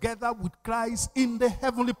seated together with Christ in the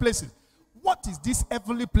heavenly places. What is these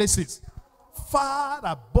heavenly places? Far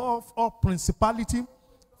above all principality,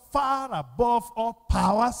 far above all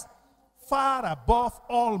powers, far above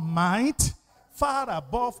all might, far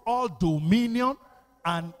above all dominion,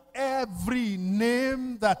 and every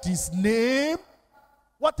name that is named.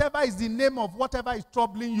 Whatever is the name of whatever is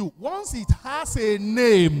troubling you, once it has a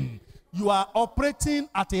name, you are operating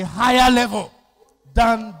at a higher level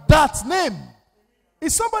than that name.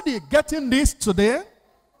 Is somebody getting this today?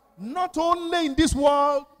 Not only in this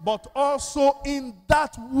world, but also in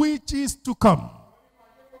that which is to come.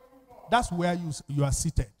 That's where you are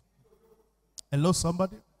seated. Hello,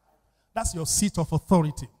 somebody? That's your seat of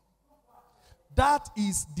authority. That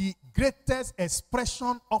is the greatest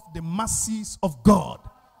expression of the mercies of God.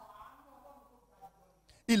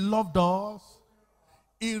 He loved us.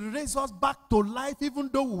 He raised us back to life even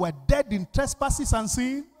though we were dead in trespasses and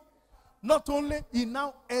sin. Not only, he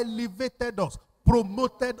now elevated us,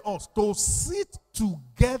 promoted us to sit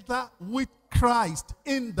together with Christ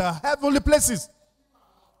in the heavenly places.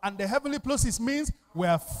 And the heavenly places means we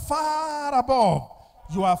are far above.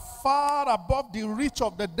 You are far above the reach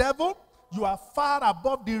of the devil. You are far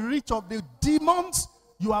above the reach of the demons.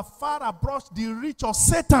 You are far above the reach of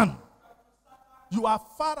Satan. You are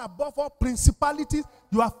far above all principalities.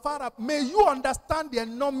 You are far up. May you understand the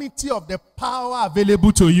enormity of the power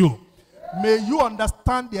available to you. May you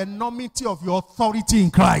understand the enormity of your authority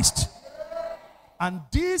in Christ. And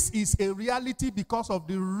this is a reality because of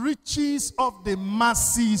the riches of the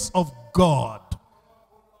mercies of God.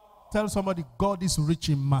 Tell somebody, God is rich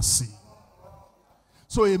in mercy.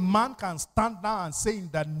 So a man can stand down and say, in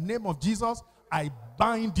the name of Jesus, I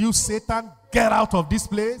bind you, Satan, get out of this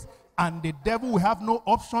place. And the devil will have no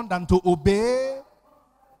option than to obey.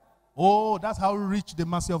 Oh, that's how rich the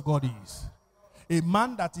mercy of God is. A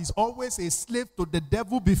man that is always a slave to the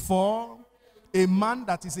devil before, a man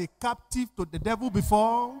that is a captive to the devil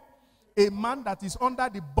before, a man that is under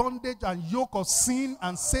the bondage and yoke of sin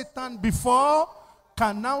and Satan before,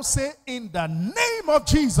 can now say, in the name of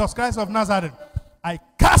Jesus Christ of Nazareth, I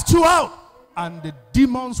cast you out. And the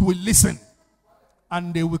demons will listen.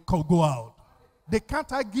 And they will go out. They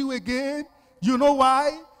can't argue again. You know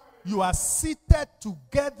why? You are seated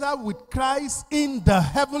together with Christ in the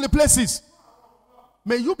heavenly places.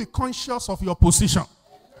 May you be conscious of your position.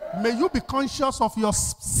 May you be conscious of your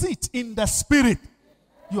seat in the spirit.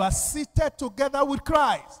 You are seated together with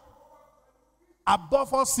Christ.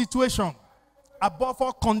 Above all situation, above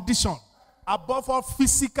all condition, above all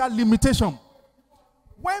physical limitation.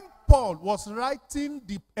 When Paul was writing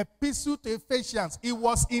the epistle to Ephesians, he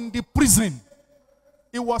was in the prison.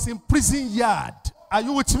 He was in prison yard. Are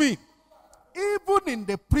you with me? Even in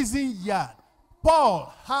the prison yard,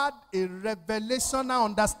 Paul had a revelational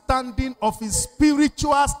understanding of his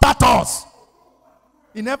spiritual status.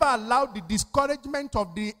 He never allowed the discouragement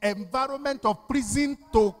of the environment of prison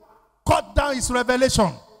to cut down his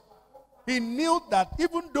revelation. He knew that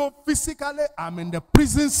even though physically I'm in the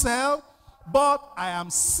prison cell, but I am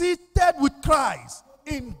seated with Christ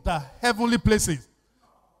in the heavenly places.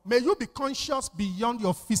 May you be conscious beyond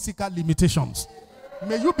your physical limitations.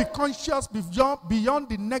 May you be conscious beyond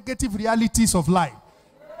the negative realities of life.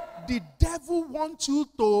 The devil wants you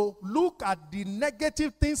to look at the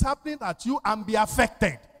negative things happening at you and be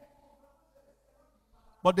affected.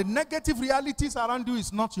 But the negative realities around you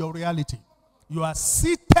is not your reality. You are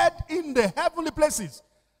seated in the heavenly places.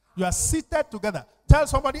 You are seated together. Tell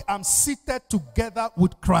somebody, I'm seated together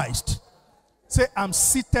with Christ. Say, I'm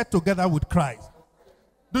seated together with Christ.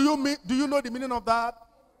 Do you know the meaning of that?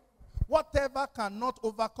 Whatever cannot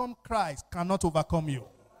overcome Christ cannot overcome you.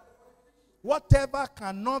 Whatever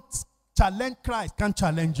cannot challenge Christ can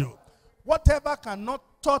challenge you. Whatever cannot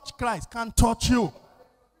touch Christ can touch you.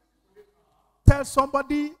 Tell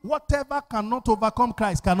somebody, whatever cannot overcome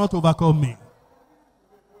Christ cannot overcome me.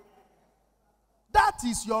 That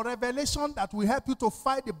is your revelation that will help you to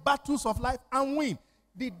fight the battles of life and win.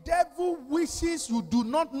 The devil wishes you do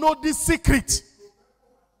not know this secret.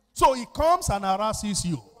 So he comes and harasses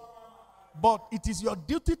you. But it is your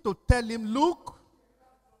duty to tell him, look,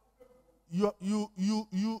 you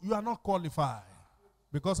are not qualified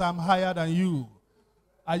because I'm higher than you.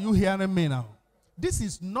 Are you hearing me now? This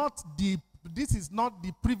is not the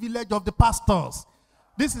privilege of the pastors.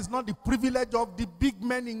 This is not the privilege of the big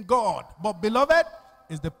men in God. But beloved,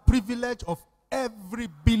 it's the privilege of every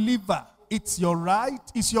believer. It's your right,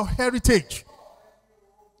 it's your heritage.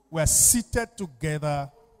 We're seated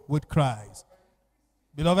together with Christ.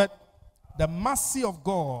 Beloved, the mercy of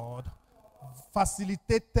God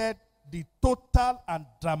facilitated the total and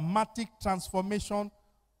dramatic transformation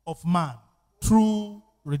of man through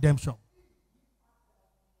redemption.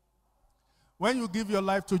 When you give your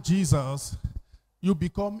life to Jesus, you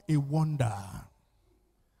become a wonder.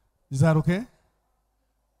 Is that okay?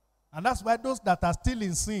 And that's why those that are still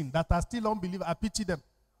in sin, that are still unbelievers, I pity them.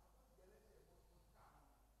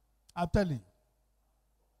 I'm telling you.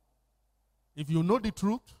 If you know the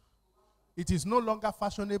truth, it is no longer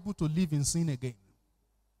fashionable to live in sin again.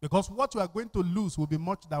 Because what you are going to lose will be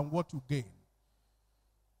much than what you gain.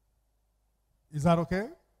 Is that okay?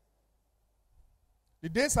 The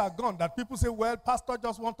days are gone that people say, well, pastor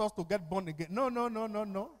just wants us to get born again.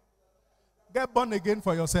 No. Get born again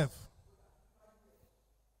for yourself.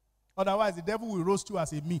 Otherwise, the devil will roast you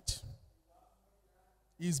as a meat.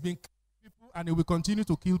 He's been killing people and he will continue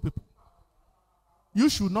to kill people. You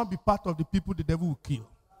should not be part of the people the devil will kill.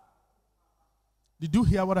 Did you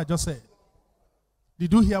hear what I just said?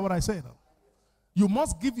 Did you hear what I said? You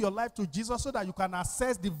must give your life to Jesus so that you can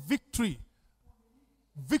access the victory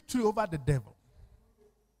over the devil.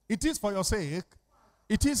 It is for your sake,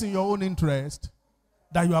 it is in your own interest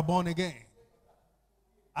that you are born again.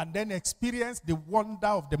 And then experience the wonder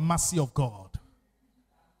of the mercy of God.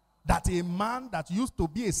 That a man that used to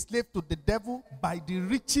be a slave to the devil, by the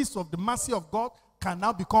riches of the mercy of God, can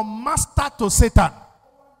now become master to Satan.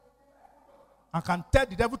 And can tell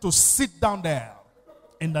the devil to sit down there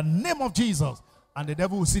in the name of Jesus. And the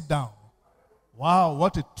devil will sit down. Wow,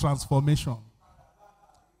 what a transformation.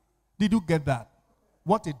 Did you get that?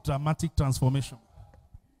 What a dramatic transformation.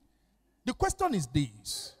 The question is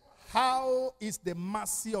this: how is the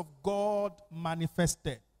mercy of God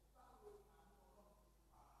manifested?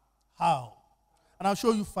 How? And I'll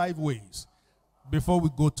show you 5 ways before we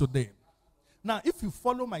go to them. Now, if you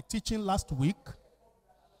follow my teaching last week,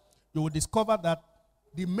 you will discover that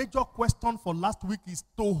The major question for last week is,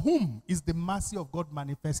 to whom is the mercy of God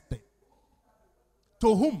manifested?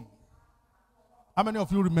 To whom? How many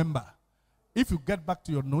of you remember? If you get back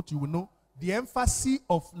to your note, you will know the emphasis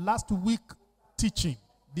of last week teaching,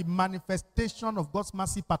 the manifestation of God's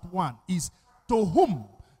mercy, part 1, is to whom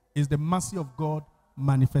is the mercy of God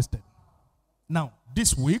manifested. Now,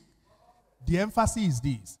 this week, the emphasis is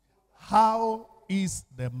this: how is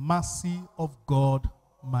the mercy of God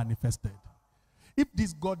manifested? If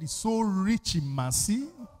this God is so rich in mercy,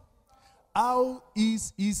 how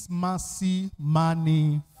is his mercy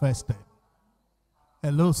manifested?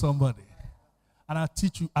 Hello, somebody. And I'll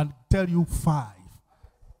teach you and tell you 5.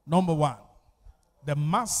 Number 1, the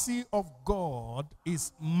mercy of God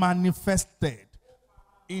is manifested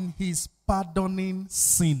in his pardoning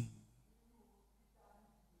sin.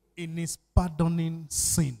 In his pardoning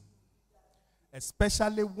sin.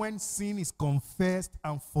 Especially when sin is confessed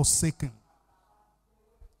and forsaken.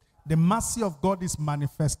 The mercy of God is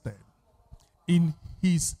manifested in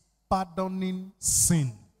his pardoning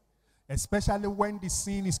sin. Especially when the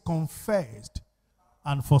sin is confessed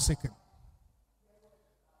and forsaken.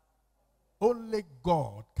 Only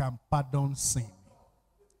God can pardon sin.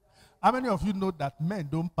 How many of you know that men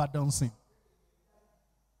don't pardon sin?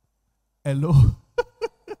 Hello?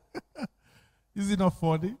 Is it not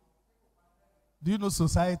funny? Do you know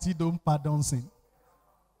society don't pardon sin?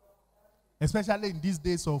 Especially in these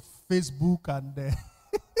days of Facebook and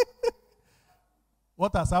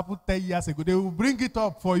what has happened 10 years ago. They will bring it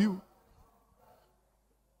up for you.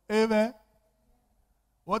 Amen.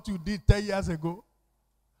 What you did 10 years ago,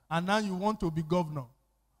 and now you want to be governor,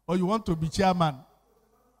 or you want to be chairman.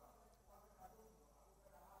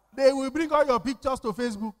 They will bring all your pictures to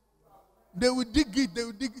Facebook. They will dig it. They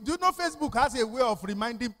will dig it. Do you know Facebook has a way of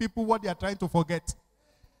reminding people what they are trying to forget?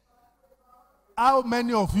 How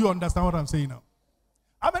many of you understand what I'm saying now?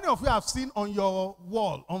 How many of you have seen on your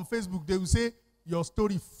wall on Facebook, they will say your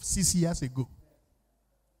story 6 years ago.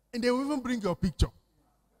 And they will even bring your picture.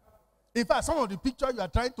 In fact, some of the pictures you are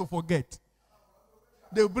trying to forget,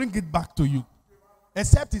 they will bring it back to you.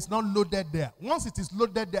 Except it's not loaded there. Once it is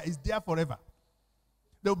loaded there, it's there forever.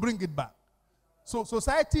 They will bring it back. So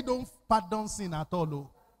society don't pardon sin at all. Oh.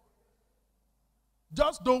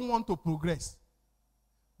 Just don't want to progress.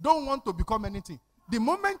 Don't want to become anything. The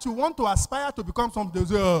moment you want to aspire to become something, they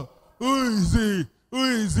say, oh, who is he? Who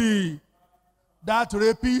is he? That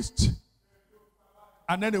rapist?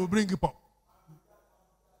 And then they will bring it up.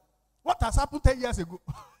 What has happened 10 years ago?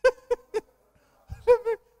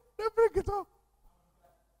 they bring it up.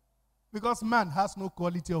 Because man has no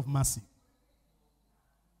quality of mercy.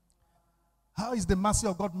 How is the mercy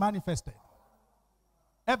of God manifested?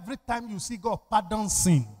 Every time you see God pardon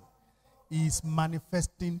sin, he is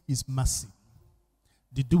manifesting his mercy.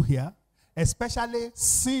 Did you hear? Especially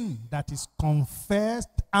sin that is confessed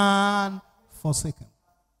and forsaken.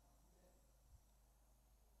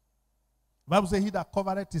 The Bible says, he that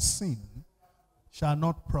covereth his sin shall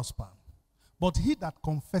not prosper. But he that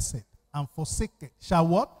confesseth and forsaketh shall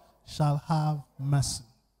what? Shall have mercy.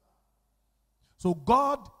 So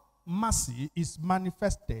God's mercy is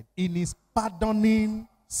manifested in his pardoning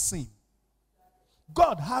sin.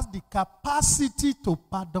 God has the capacity to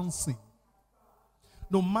pardon sin,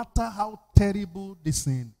 no matter how terrible the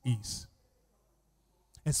sin is.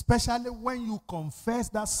 Especially when you confess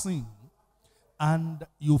that sin and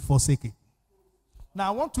you forsake it. Now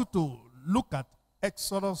I want you to look at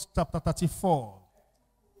Exodus chapter 34,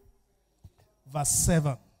 verse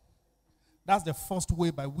 7. That's the first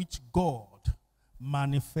way by which God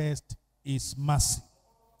manifests his mercy.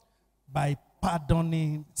 By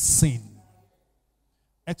pardoning sin.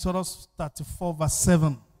 Exodus 34, verse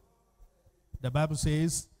 7. The Bible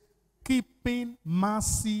says, keeping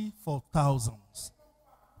mercy for thousands.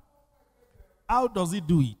 How does he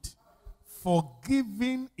do it?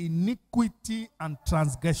 Forgiving iniquity and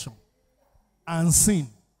transgression and sin,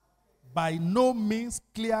 by no means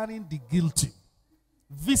clearing the guilty,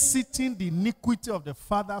 visiting the iniquity of the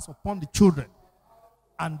fathers upon the children,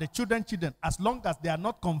 and the children's children, as long as they are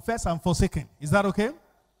not confessed and forsaken. Is that okay?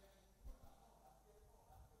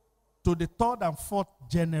 To the third and fourth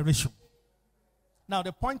generation. Now,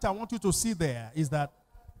 the point I want you to see there is that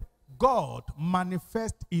God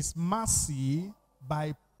manifests his mercy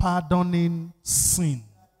by pardoning sin.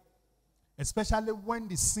 Especially when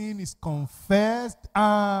the sin is confessed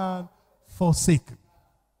and forsaken.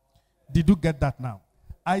 Did you get that now?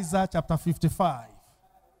 Isaiah chapter 55.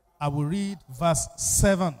 I will read verse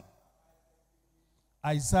 7.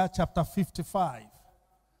 Isaiah chapter 55.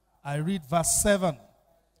 I read verse 7.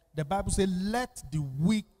 The Bible says, let the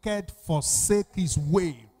wicked forsake his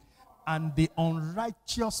way, And the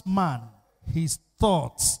unrighteous man, his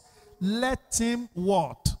thoughts, let him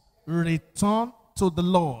what? Return to the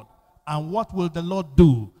Lord. And what will the Lord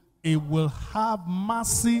do? He will have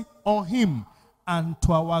mercy on him and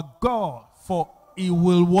to our God, for he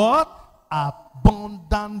will what?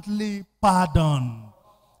 Abundantly pardon.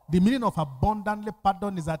 The meaning of abundantly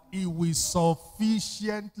pardon is that he will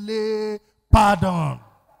sufficiently pardon.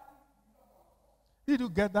 Did you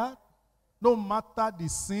get that? No matter the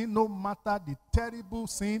sin, no matter the terrible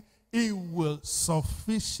sin, he will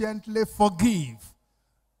sufficiently forgive.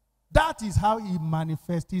 That is how he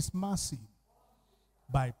manifests his mercy.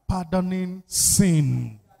 By pardoning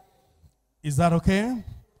sin. Is that okay?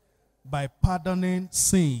 By pardoning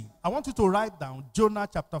sin. I want you to write down Jonah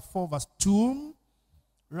chapter 4 verse 2.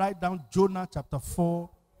 Write down Jonah chapter 4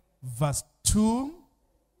 verse 2.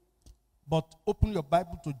 But open your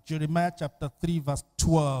Bible to Jeremiah chapter 3 verse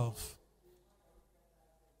 12.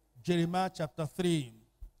 Jeremiah chapter 3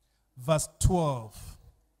 verse 12.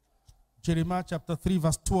 Jeremiah chapter 3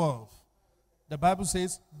 verse 12. The Bible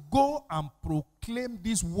says, go and proclaim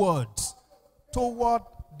these words toward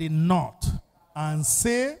the north and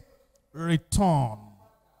say, return.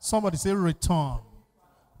 Somebody say, return.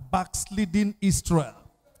 Backsliding Israel,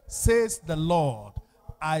 says the Lord,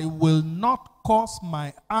 I will not cause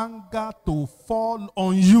my anger to fall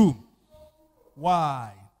on you.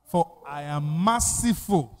 Why? For I am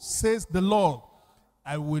merciful, says the Lord.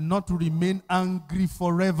 I will not remain angry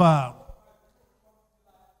forever.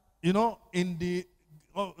 You know, in the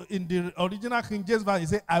original King James version, he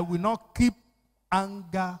said, I will not keep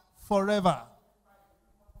anger forever.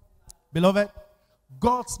 Beloved,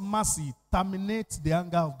 God's mercy terminates the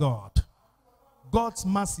anger of God. God's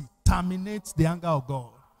mercy terminates the anger of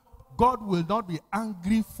God. God will not be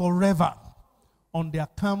angry forever on the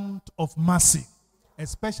account of mercy,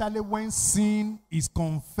 especially when sin is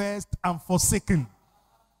confessed and forsaken.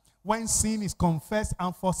 When sin is confessed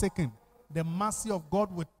and forsaken, the mercy of God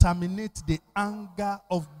will terminate the anger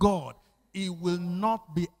of God. He will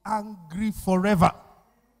not be angry forever.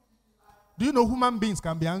 Do you know human beings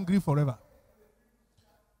can be angry forever?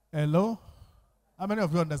 Hello? How many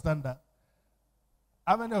of you understand that?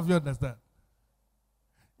 How many of you understand?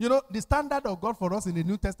 You know, the standard of God for us in the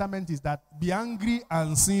New Testament is that be angry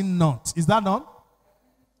and sin not. Is that not?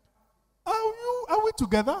 Are we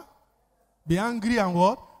together? Be angry and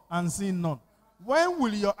what? And sin not. When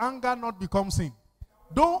will your anger not become sin?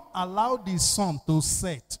 Don't allow the sun to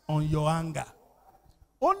set on your anger.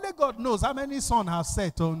 Only God knows how many sun have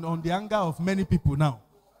set on the anger of many people now.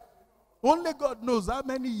 Only God knows how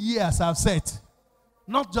many years have set.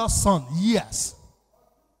 Not just sun, years.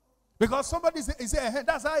 Because somebody say, hey,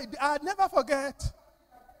 that's how I never forget.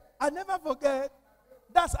 I never forget.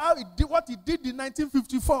 That's how he did what he did in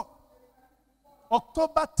 1954.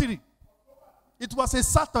 October 3. It was a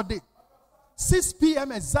Saturday. 6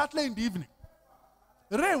 p.m. exactly in the evening.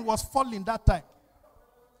 Rain was falling that time.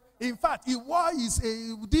 In fact, he wore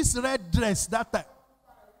this red dress that time.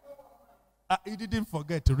 He didn't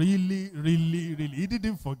forget. Really, really, really. He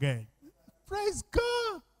didn't forget. Praise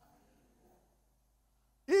God.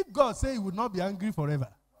 If God said he would not be angry forever,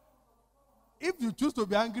 if you choose to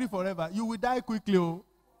be angry forever, you will die quickly. Oh,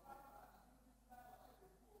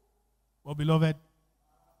 beloved,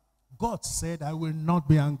 God said, I will not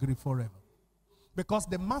be angry forever. Because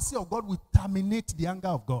the mercy of God will terminate the anger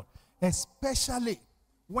of God. Especially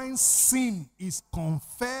when sin is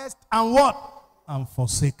confessed and what? And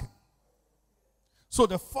forsaken. So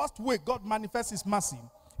the first way God manifests his mercy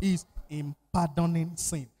is in pardoning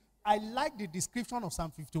sin. I like the description of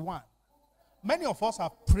Psalm 51. Many of us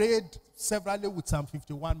have prayed severally with Psalm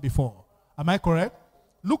 51 before. Am I correct?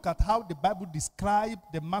 Look at how the Bible describes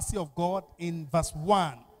the mercy of God in verse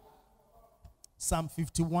 1. Psalm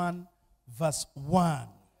 51 verse 1.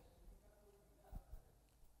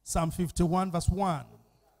 Psalm 51 verse 1.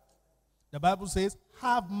 The Bible says,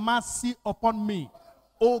 have mercy upon me,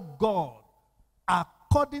 O God,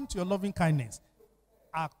 according to your loving kindness,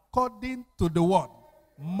 according to the word,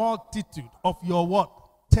 multitude of your what?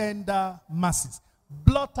 Tender mercies.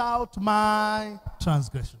 Blot out my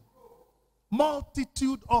transgression.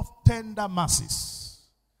 Multitude of tender mercies.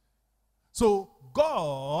 So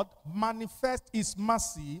God manifests his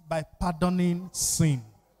mercy by pardoning sin.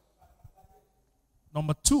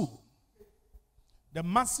 Number 2, the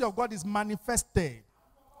mercy of God is manifested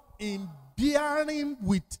in bearing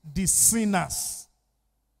with the sinners,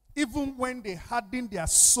 even when they harden their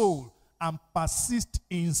soul and persist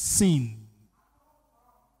in sin.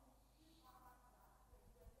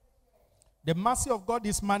 The mercy of God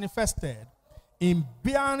is manifested in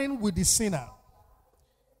bearing with the sinner,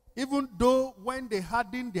 Even though when they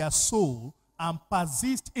harden their soul and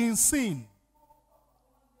persist in sin.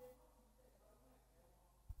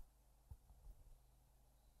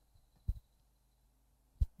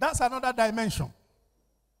 That's another dimension.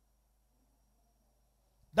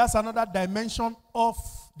 That's another dimension of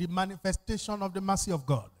the manifestation of the mercy of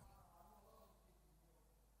God.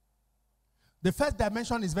 The first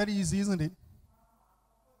dimension is very easy, isn't it?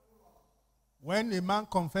 When a man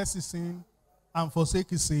confesses sin and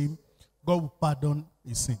forsakes his sin, God will pardon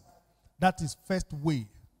his sin. That is first way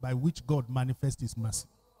by which God manifests his mercy.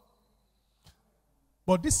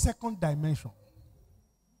 But this second dimension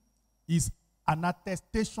is an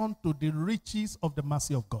attestation to the riches of the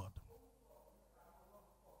mercy of God.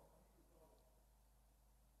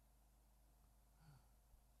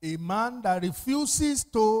 A man that refuses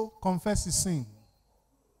to confess his sin,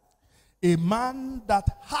 a man that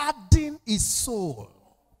hardens his soul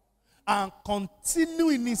and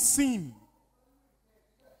continues in his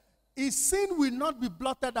sin will not be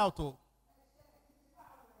blotted out. Oh.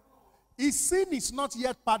 His sin is not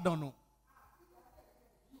yet pardoned. Oh.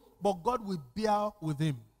 But God will bear with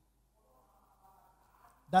him.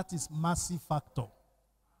 That is mercy factor.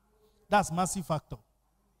 That's mercy factor.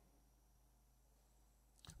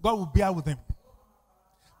 God will bear with him.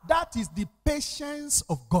 That is the patience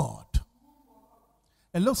of God.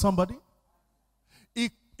 Hello, somebody? He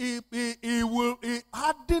will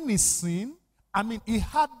harden his sin. He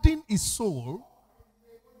hardened his soul.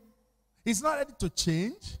 He's not ready to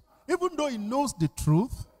change. Even though he knows the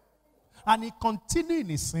truth. And he continues in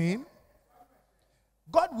his sin.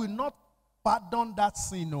 God will not pardon that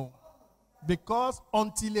sin. No. Because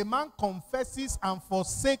until a man confesses and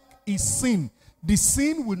forsakes his sin, the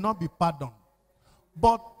sin will not be pardoned.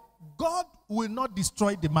 But God will not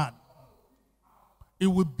destroy the man. He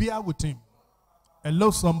will bear with him. Hello,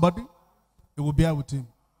 somebody? He will bear with him.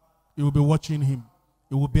 He will be watching him.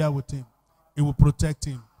 He will bear with him. He will protect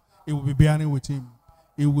him. He will be bearing with him.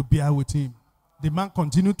 He will bear with him. The man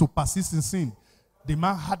continue to persist in sin. The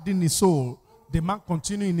man harden his soul. The man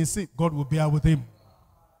continue in his sin. God will bear with him.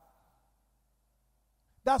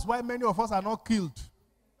 That's why many of us are not killed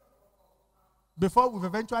before we've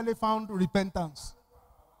eventually found repentance.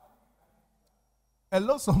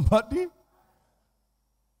 Hello, somebody?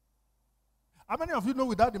 How many of you know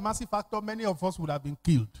without the mercy factor, many of us would have been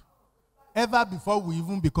killed ever before we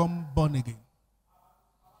even become born again?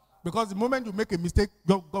 Because the moment you make a mistake,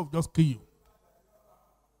 God will just kill you.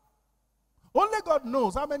 Only God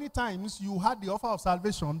knows how many times you had the offer of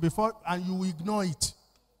salvation before and you ignore it.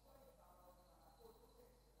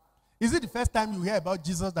 Is it the first time you hear about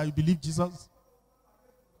Jesus that you believe Jesus?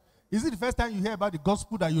 Is it the first time you hear about the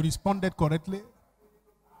gospel that you responded correctly?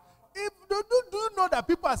 Do you know that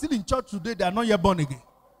people are still in church today, they are not yet born again?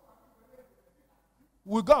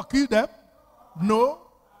 Will God kill them? No.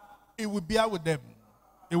 It will bear with them.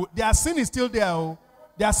 Their sin is still there. Oh.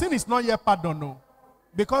 Their sin is not yet pardoned. Oh.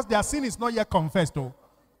 Because their sin is not yet confessed. Oh,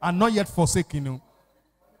 and not yet forsaken. Oh.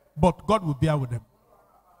 But God will bear with them.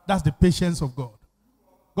 That's the patience of God.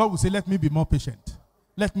 God will say, let me be more patient.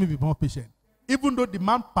 Let me be more patient. Even though the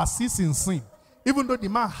man persists in sin, even though the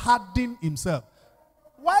man hardened himself,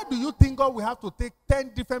 why do you think God will have to take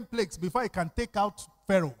 10 different plagues before he can take out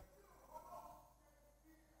Pharaoh?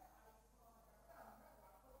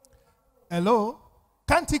 Hello?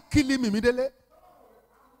 Can't he kill him immediately?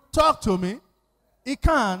 Talk to me. He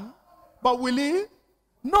can, but will he?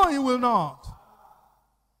 No, he will not.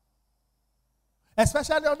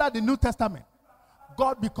 Especially under the New Testament.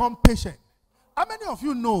 God become patient. How many of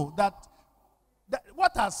you know that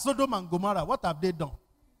what has Sodom and Gomorrah, what have they done?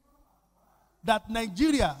 That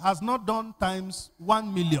Nigeria has not done times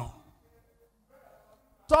 1 million.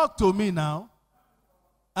 Talk to me now.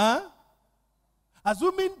 Huh?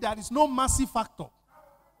 Assuming there is no mercy factor.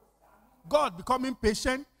 God becoming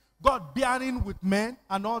patient, God bearing with men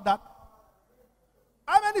and all that.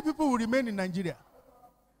 How many people will remain in Nigeria?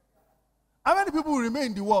 How many people will remain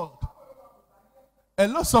in the world?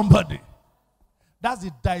 Hello, somebody. That's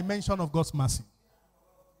the dimension of God's mercy.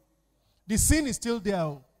 The sin is still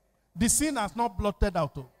there. The sin has not blotted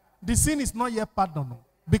out. The sin is not yet pardoned.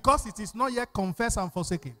 Because it is not yet confessed and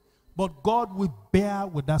forsaken. But God will bear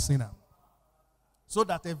with that sinner. So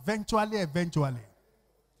that eventually,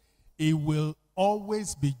 he will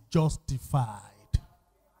always be justified.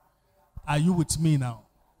 Are you with me now?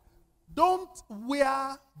 Don't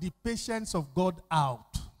wear the patience of God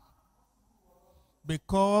out.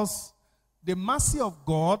 Because the mercy of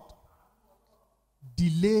God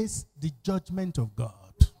delays the judgment of God.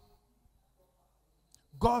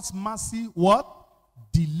 God's mercy, what?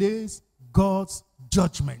 Delays God's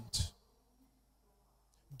judgment.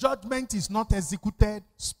 judgment is not executed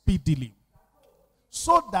speedily,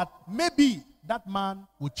 so that maybe that man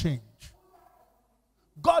will change.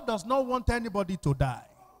 God does not want anybody to die.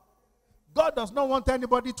 God does not want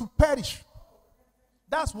anybody to perish.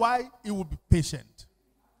 That's why he will be patient.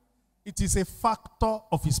 It is a factor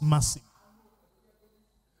of his mercy.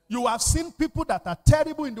 You have seen people that are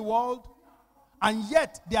terrible in the world, and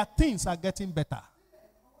yet their things are getting better.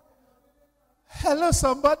 Hello,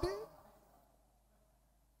 somebody.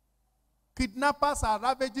 Kidnappers are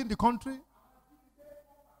ravaging the country,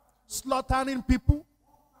 slaughtering people.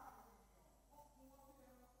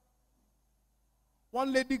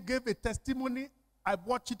 One lady gave a testimony. I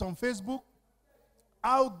watched it on Facebook.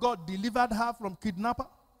 How God delivered her from kidnapper.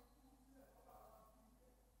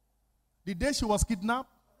 The day she was kidnapped,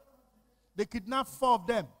 they kidnapped 4 of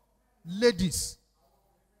them, ladies.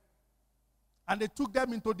 And they took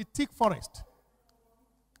them into the thick forest.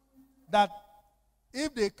 That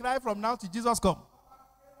if they cry from now till Jesus come,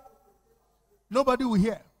 nobody will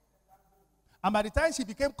hear. And by the time she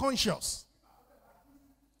became conscious,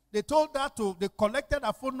 they told her they collected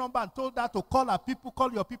her phone number and told her to call her people,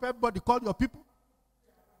 call your people, everybody call your people.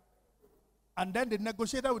 And then they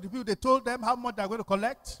negotiated with the people. They told them how much they're going to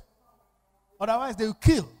collect. Otherwise, they will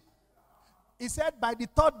kill. He said by the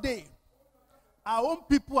 3rd day, our own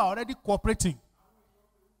people are already cooperating.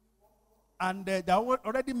 And they're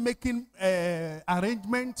already making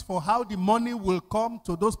arrangements for how the money will come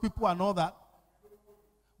to those people and all that.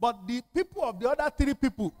 But the people of the other 3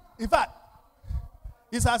 people, in fact,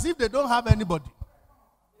 it's as if they don't have anybody.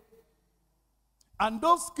 And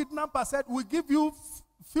those kidnappers said, we'll give you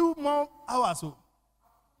few more hours. So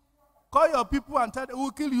call your people and tell them,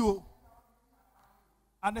 we'll kill you.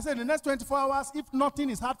 And they said, in the next 24 hours, if nothing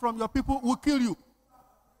is heard from your people, we'll kill you.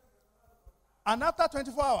 And after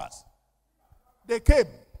 24 hours, they came.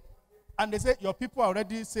 And they said, your people are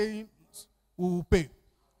already saying, we will pay.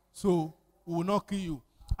 So we will not kill you.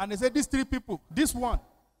 And they said, these 3 people, this one,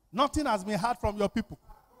 nothing has been heard from your people.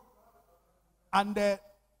 And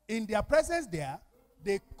in their presence there,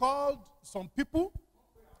 they called some people,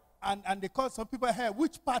 and they called some people, hey,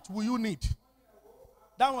 which part will you need?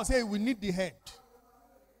 That one said, we need the head.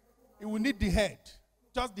 It will need the head,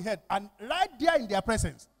 just the head. And right there in their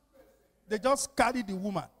presence, they just carried the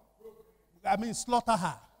woman. Slaughter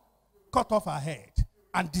her, cut off her head,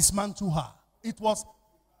 and dismantle her. It was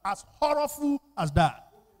as horrible as that.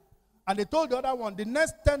 And they told the other one, the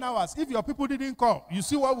next 10 hours, if your people didn't come, you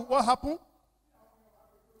see what happened?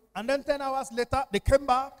 And then 10 hours later, they came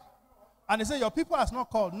back, and they said, your people has not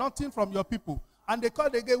called, nothing from your people. And they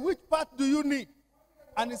called again, which part do you need?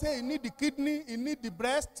 And they say, you need the kidney, you need the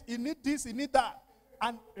breast, you need this, you need that.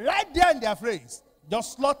 And right there in their face,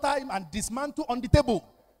 just slaughter him and dismantle on the table.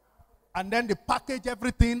 And then they package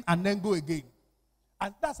everything and then go again.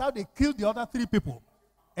 And that's how they killed the other 3 people,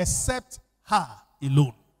 except her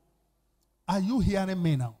alone. Are you hearing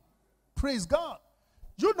me now? Praise God.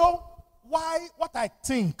 You know what I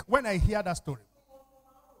think when I hear that story?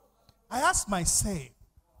 I ask myself,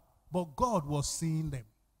 but God was seeing them.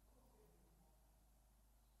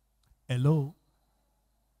 Hello?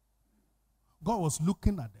 God was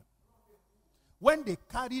looking at them. When they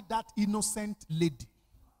carried that innocent lady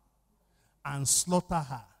and slaughtered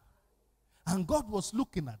her, and God was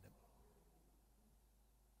looking at them.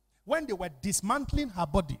 When they were dismantling her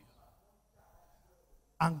body,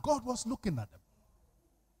 and God was looking at them.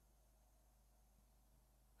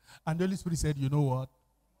 And the Holy Spirit said, you know what?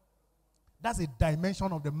 That's a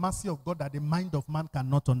dimension of the mercy of God that the mind of man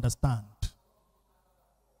cannot understand.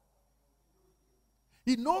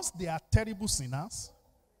 He knows they are terrible sinners,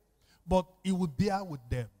 but he will bear with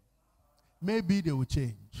them. Maybe they will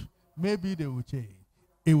change. Maybe they will change.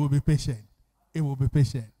 He will be patient. He will be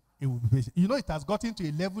patient. He will be patient. You know, it has gotten to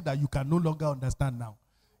a level that you can no longer understand now.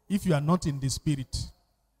 If you are not in the spirit.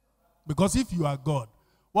 Because if you are God,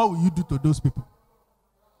 what will you do to those people?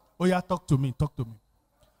 Oh yeah, talk to me, talk to me.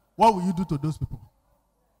 What will you do to those people?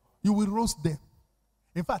 You will roast them.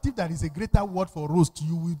 In fact, if there is a greater word for roast,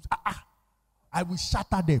 you will, I will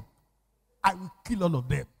shatter them. I will kill all of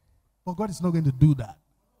them. But God is not going to do that.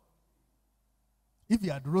 If he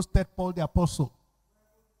had roasted Paul the apostle,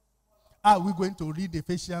 are we going to read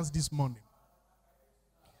Ephesians this morning?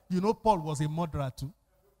 You know, Paul was a murderer too.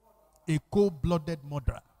 A cold-blooded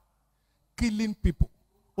murderer. Killing people.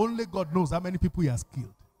 Only God knows how many people he has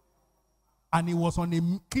killed. And he was on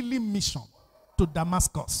a killing mission to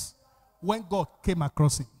Damascus when God came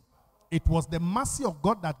across him. It was the mercy of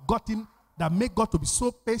God that got him, that made God to be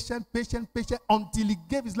so patient until he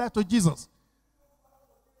gave his life to Jesus.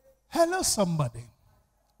 Hello, somebody.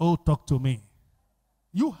 Oh, talk to me.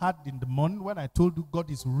 You heard in the morning when I told you God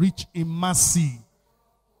is rich in mercy.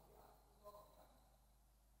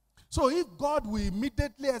 So if God will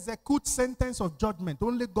immediately execute sentence of judgment,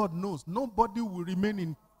 only God knows. Nobody will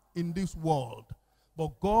remain in this world.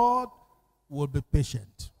 But God will be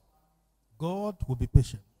patient. God will be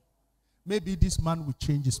patient. Maybe this man will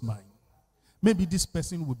change his mind. Maybe this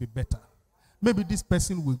person will be better. Maybe this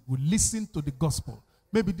person will listen to the gospel.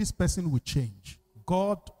 Maybe this person will change.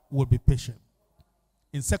 God will be patient.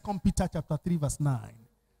 In 2 Peter chapter 3 verse 9.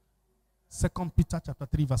 2 Peter chapter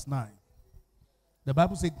 3 verse 9. The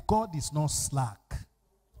Bible says God is not slack.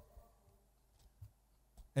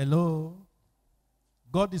 Hello?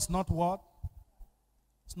 God is not what?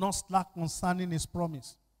 It's not slack concerning his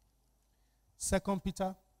promise. 2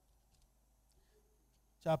 Peter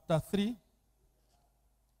chapter 3.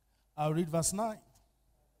 I'll read verse 9.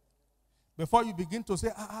 Before you begin to say,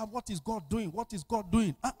 what is God doing? What is God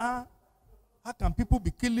doing? How can people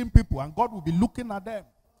be killing people and God will be looking at them?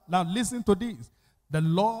 Now listen to this. The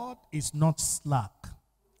Lord is not slack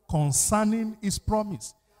concerning his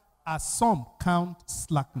promise, as some count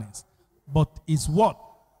slackness, but is what?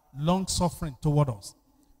 Long-suffering toward us,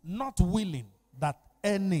 not willing that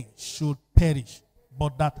any should perish,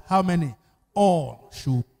 but that how many? All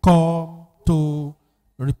should come to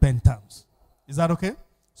repentance. Is that okay?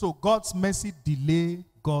 So God's mercy delay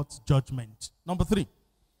God's judgment. Number 3,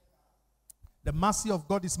 the mercy of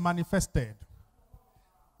God is manifested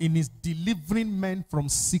in his delivering men from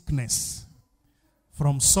sickness,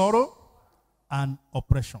 from sorrow and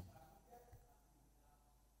oppression.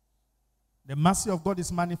 The mercy of God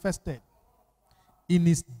is manifested in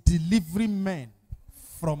his delivering men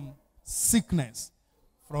from sickness,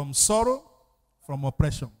 from sorrow, from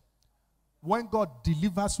oppression. When God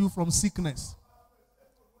delivers you from sickness,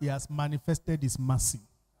 he has manifested his mercy.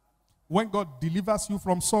 When God delivers you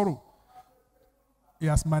from sorrow, he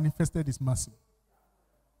has manifested his mercy.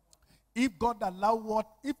 If God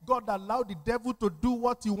allowed the devil to do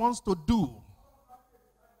what he wants to do,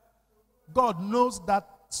 God knows that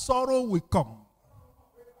sorrow will come.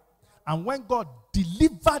 And when God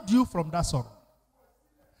delivered you from that sorrow,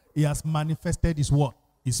 he has manifested his word,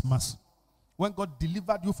 his mercy. When God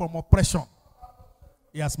delivered you from oppression,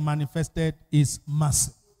 he has manifested his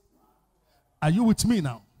mercy. Are you with me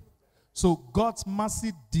now? So God's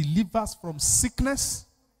mercy delivers from sickness.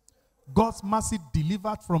 God's mercy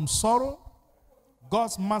delivered from sorrow.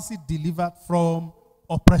 God's mercy delivered from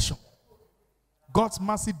oppression. God's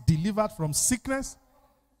mercy delivered from sickness.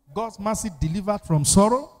 God's mercy delivered from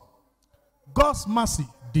sorrow. God's mercy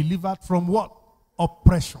delivered from what?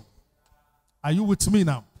 Oppression. Are you with me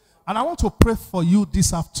now? And I want to pray for you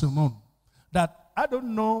this afternoon that I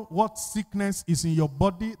don't know what sickness is in your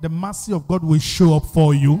body. The mercy of God will show up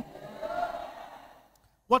for you.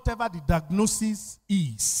 Whatever the diagnosis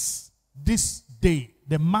is, this day,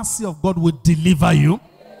 the mercy of God will deliver you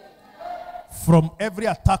from every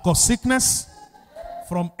attack of sickness,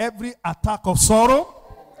 from every attack of sorrow,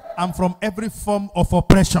 and from every form of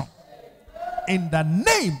oppression. In the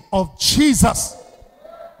name of Jesus,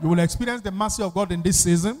 you will experience the mercy of God in this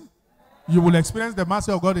season. You will experience the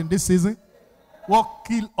mercy of God in this season. What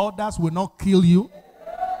kill others will not kill you.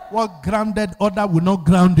 What grounded others will not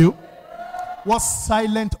ground you. What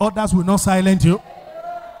silent others will not silence you.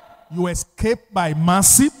 You escape by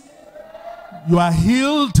mercy. You are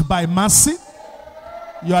healed by mercy.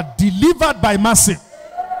 You are delivered by mercy.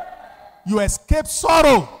 You escape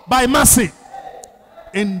sorrow by mercy.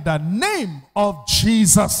 In the name of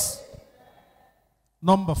Jesus.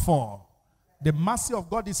 Number 4, the mercy of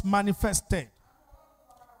God is manifested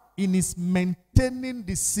in his maintaining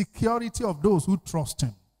the security of those who trust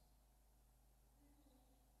him.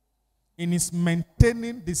 In his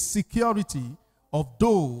maintaining the security of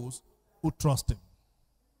those who trust him.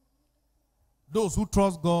 Those who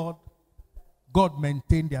trust God, God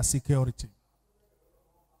maintain their security.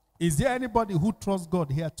 Is there anybody who trusts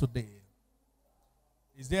God here today?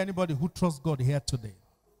 Is there anybody who trusts God here today?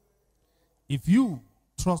 If you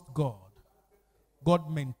trust God,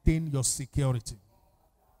 God maintain your security.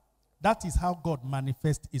 That is how God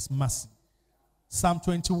manifests his mercy. Psalm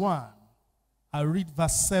 21, I read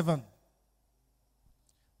verse 7.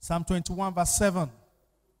 Psalm 21 verse 7.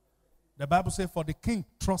 The Bible says, for the king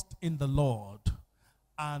trusts in the Lord,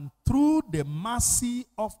 and through the mercy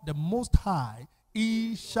of the Most High,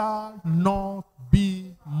 he shall not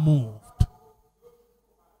be moved.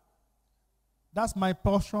 That's my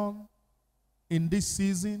portion in this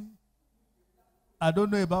season. I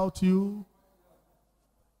don't know about you.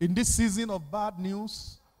 In this season of bad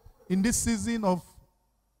news, in this season of...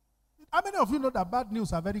 How many of you know that bad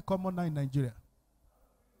news are very common now in Nigeria?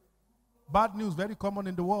 Bad news, very common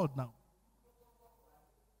in the world now.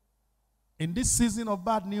 In this season of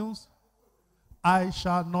bad news, I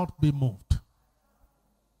shall not be moved.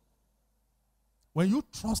 When you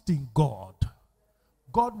trust in God,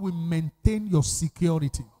 God will maintain your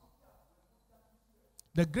security.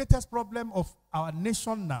 The greatest problem of our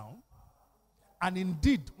nation now, and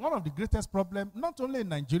indeed one of the greatest problems, not only in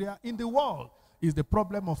Nigeria, in the world, is the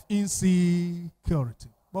problem of insecurity.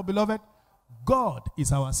 But beloved, God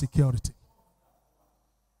is our security.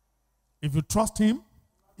 If you trust him,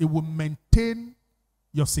 he will maintain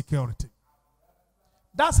your security.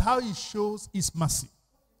 That's how he shows his mercy.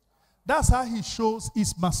 That's how he shows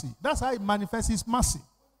his mercy. That's how he manifests his mercy.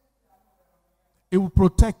 It will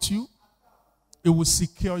protect you. It will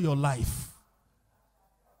secure your life.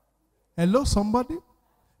 Hello, somebody?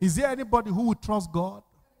 Is there anybody who will trust God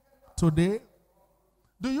today?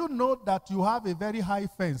 Do you know that you have a very high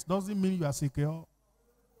fence doesn't mean you are secure?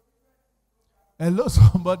 Hello,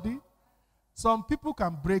 somebody? Some people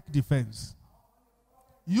can break the fence.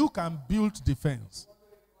 You can build the fence.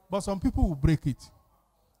 But some people will break it.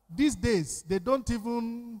 These days, they don't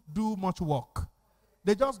even do much work.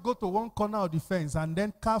 They just go to one corner of the fence and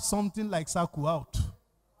then carve something like circle out.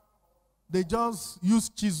 They just use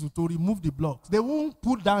chisel to remove the blocks. They won't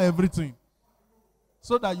put down everything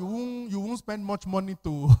so that you won't spend much money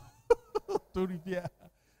to, to repair.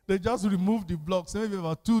 They just remove the blocks, maybe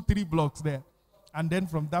about 2-3 blocks there. And then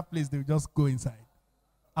from that place, they just go inside.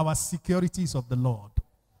 Our security is of the Lord.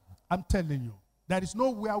 I'm telling you, there is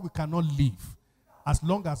nowhere we cannot live as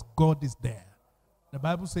long as God is there. The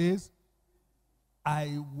Bible says,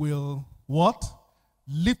 I will what?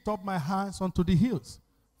 Lift up my hands unto the hills.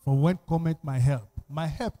 For when cometh my help? My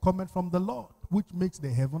help cometh from the Lord, which makes the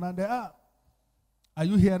heaven and the earth. Are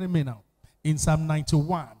you hearing me now? In Psalm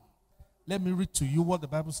 91, let me read to you what the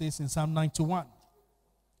Bible says in Psalm 91.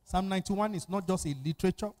 Psalm 91 is not just a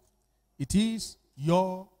literature. It is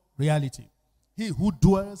your reality. He who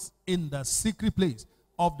dwells in the secret place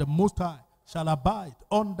of the Most High shall abide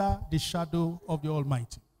under the shadow of the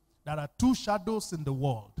Almighty. There are two shadows in the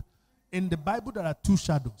world. In the Bible, there are two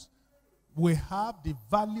shadows. We have the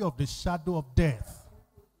valley of the shadow of death.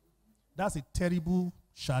 That's a terrible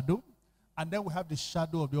shadow. And then we have the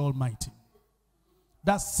shadow of the Almighty.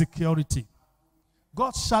 That's security.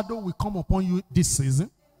 God's shadow will come upon you this season.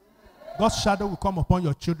 God's shadow will come upon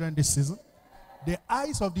your children this season. The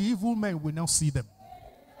eyes of the evil men will not see them.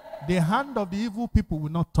 The hand of the evil people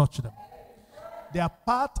will not touch them. Their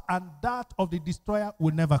path and that of the destroyer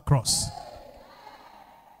will never cross.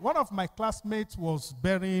 One of my classmates was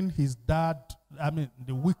burying his dad,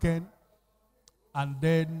 the weekend. And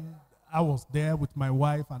then I was there with my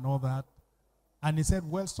wife and all that. And he said,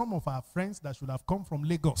 well, some of our friends that should have come from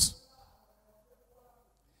Lagos,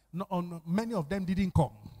 many of them didn't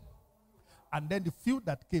come. And then the few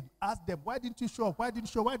that came asked them, why didn't you show up? Why didn't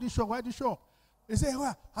you show up? Why didn't you show up? Why didn't you show up? They say,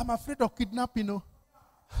 well, I'm afraid of kidnapping.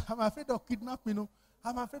 I'm afraid of kidnapping.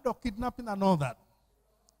 I'm afraid of kidnapping and all that.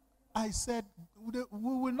 I said, we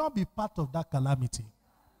will not be part of that calamity.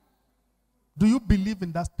 Do you believe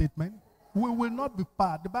in that statement? We will not be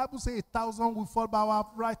part. The Bible says 1,000 will fall by our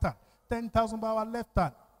right hand, 10,000 by our left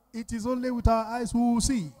hand. It is only with our eyes we will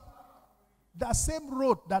see. The same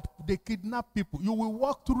road that they kidnap people, you will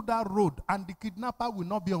walk through that road and the kidnapper will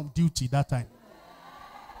not be on duty that time.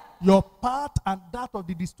 Your path and that of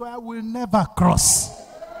the destroyer will never cross.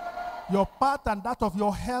 Your path and that of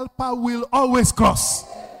your helper will always cross.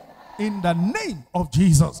 In the name of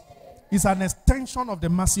Jesus. It's an extension of the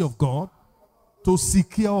mercy of God to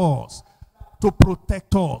secure us, to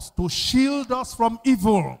protect us, to shield us from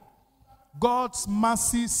evil. God's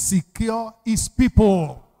mercy secure his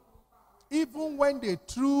people. Even when they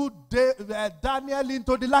threw Daniel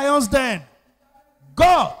into the lion's den,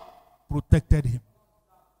 God protected him.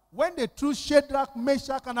 When they threw Shadrach,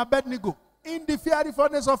 Meshach, and Abednego in the fiery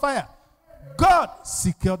furnace of fire, God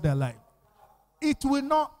secured their life. It will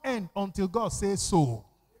not end until God says so.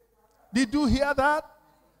 Did you hear that?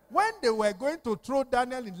 When they were going to throw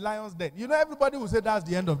Daniel in the lion's den, everybody will say that's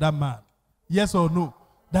the end of that man. Yes or no?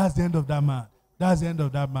 That's the end of that man. That's the end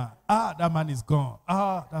of that man. That man is gone.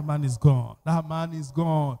 That man is gone. That man is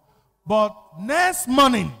gone. But next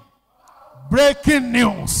morning, breaking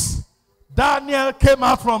news. Daniel came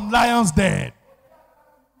out from lion's den.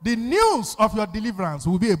 The news of your deliverance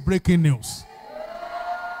will be a breaking news.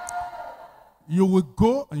 You will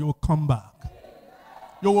go and you will come back.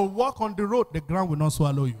 You will walk on the road, the ground will not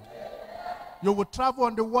swallow you. You will travel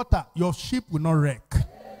on the water, your ship will not wreck.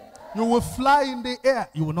 You will fly in the air,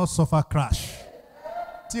 you will not suffer crash.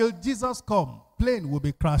 Till Jesus comes, plane will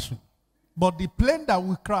be crashing. But the plane that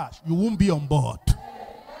will crash, you won't be on board.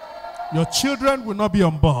 Your children will not be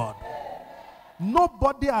on board.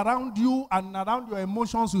 Nobody around you and around your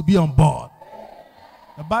emotions will be on board.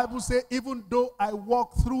 The Bible says, even though I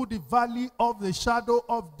walk through the valley of the shadow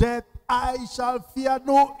of death, I shall fear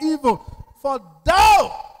no evil, for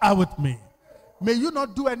thou art with me. May you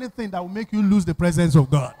not do anything that will make you lose the presence of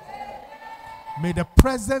God. May the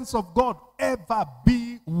presence of God ever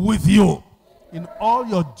be with you. In all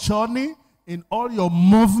your journey, in all your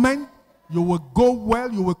movement, you will go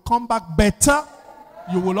well, you will come back better.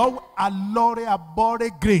 You will always, abore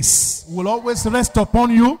grace will always rest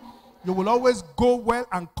upon you. You will always go well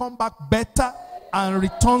and come back better and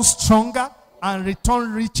return stronger and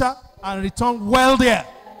return richer and return wealthier.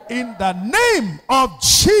 In the name of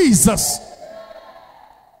Jesus.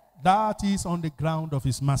 That is on the ground of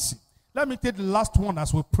his mercy. Let me take the last one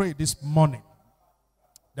as we pray this morning.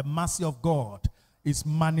 The mercy of God is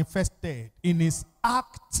manifested in his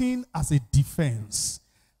acting as a defense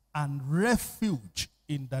and refuge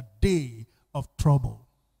in the day of trouble.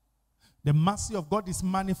 The mercy of God is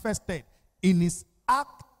manifested in his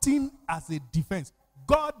acting as a defense.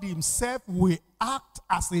 God himself will act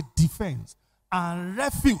as a defense and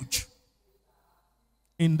refuge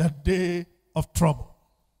in the day of trouble.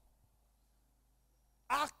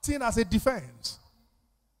 Acting as a defense.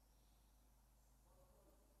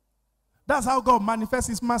 That's how God manifests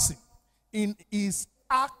his mercy. In his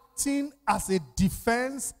acting as a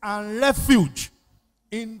defense and refuge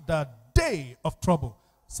in the day of trouble.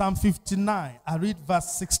 Psalm 59, I read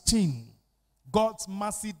verse 16. God's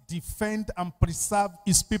mercy defend and preserve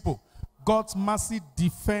his people. God's mercy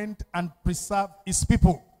defend and preserve his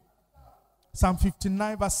people. Psalm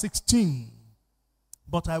 59 verse 16.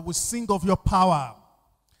 But I will sing of your power.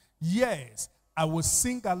 Yes, I will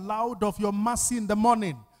sing aloud of your mercy in the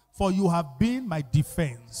morning, for you have been my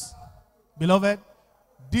defense. Beloved,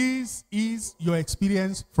 this is your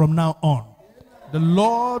experience from now on. The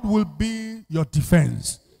Lord will be your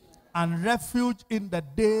defense and refuge in the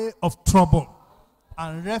day of trouble.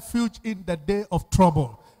 And refuge in the day of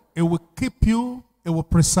trouble. It will keep you. It will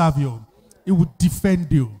preserve you. It will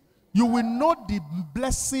defend you. You will know the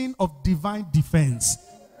blessing of divine defense.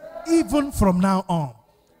 Even from now on.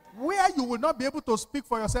 Where you will not be able to speak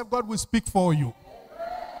for yourself, God will speak for you.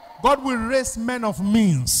 God will raise men of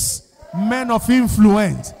means, men of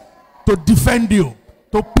influence to defend you,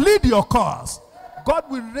 to plead your cause.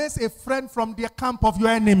 God will raise a friend from the camp of your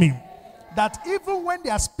enemy, that even when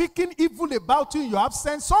they are speaking evil about you in your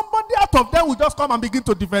absence, somebody out of them will just come and begin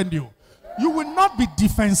to defend you. You will not be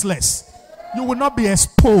defenseless. You will not be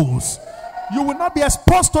exposed. You will not be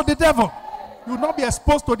exposed to the devil. You will not be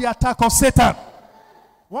exposed to the attack of Satan.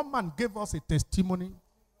 One man gave us a testimony.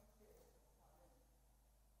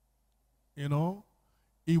 You know,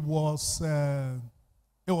 he was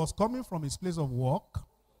coming from his place of work,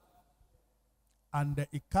 and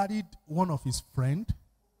he carried one of his friends.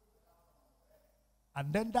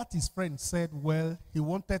 And then that his friend said, well, he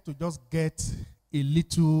wanted to just get a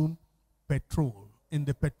little petrol in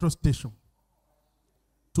the petrol station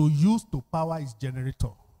to use to power his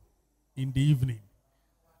generator in the evening.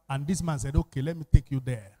 And this man said, okay, let me take you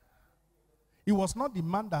there. It was not the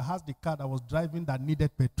man that has the car that was driving that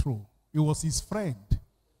needed petrol. It was his friend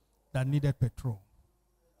that needed petrol.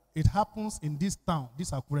 It happens in this town,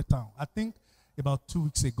 this Akure town, I think about 2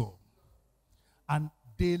 weeks ago. And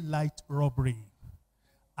daylight robbery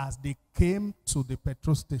as they came to the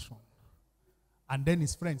petrol station. And then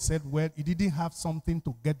his friend said, well, he didn't have something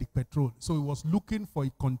to get the petrol. So he was looking for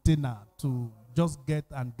a container to just get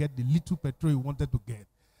the little petrol he wanted to get.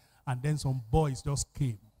 And then some boys just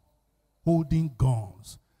came holding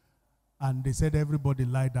guns. And they said, everybody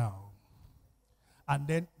lie down. And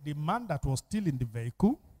then the man that was still in the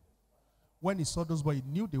vehicle, when he saw those boys,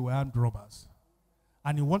 he knew they were armed robbers.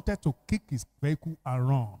 And he wanted to kick his vehicle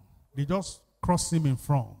around. They just crossed him in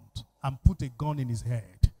front and put a gun in his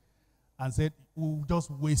head and said, we'll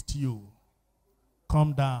just waste you.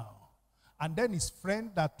 Come down. And then his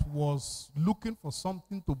friend that was looking for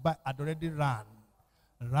something to buy had already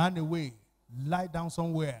ran away, lie down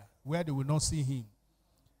somewhere where they will not see him.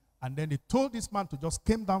 And then they told this man to just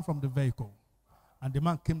came down from the vehicle. And the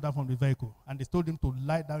man came down from the vehicle. And they told him to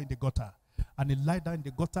lie down in the gutter. And he lied down in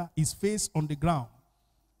the gutter, his face on the ground.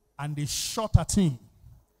 And they shot at him.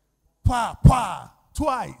 Pa, pa,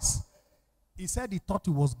 twice. He said he thought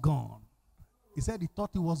he was gone. He said he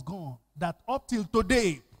thought he was gone. That up till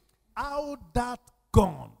today, how that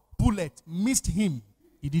gun, bullet, missed him,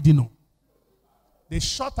 he didn't know. They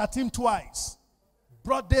shot at him twice.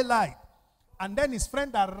 Broad daylight. And then his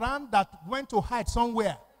friend that went to hide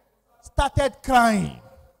somewhere, started crying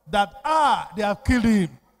that, they have killed him.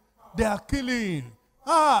 They are killing him.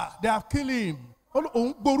 They have killed him.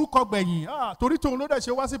 Labaja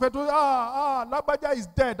is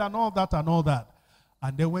dead and all that and all that.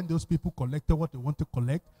 And then when those people collected what they want to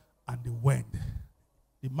collect, and they went,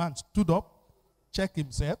 the man stood up, checked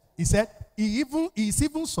himself. He said he is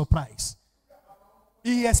even surprised.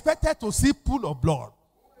 He expected to see pool of blood.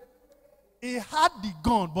 He had the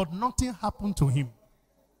gun, but nothing happened to him.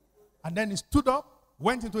 And then he stood up,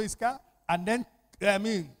 went into his car, and then,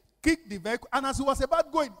 kicked the vehicle. And as he was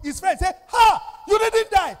about going, his friend said, "Ha! You didn't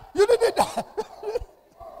die! You didn't die!"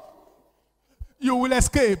 You will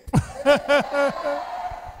escape.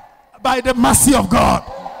 By the mercy of God.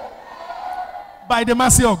 By the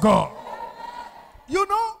mercy of God. You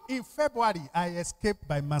know, in February, I escaped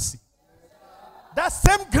by mercy. That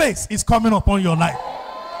same grace is coming upon your life.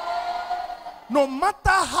 No matter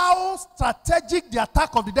how strategic the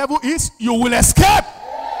attack of the devil is, you will escape.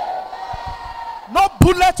 No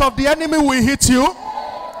bullet of the enemy will hit you.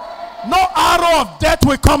 No arrow of death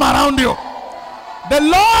will come around you. The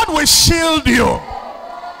Lord will shield you.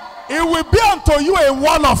 It will be unto you a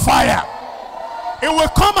wall of fire. It will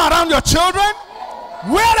come around your children.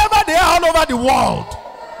 Wherever they are all over the world,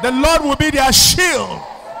 the Lord will be their shield.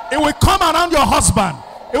 It will come around your husband.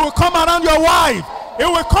 It will come around your wife. It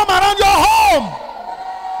will come around your home.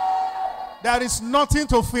 There is nothing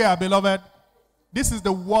to fear, beloved. This is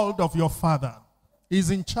the world of your Father. He's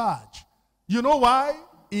in charge. You know why?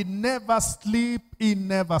 He never sleep. He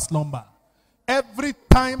never slumber. Every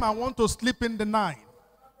time I want to sleep in the night,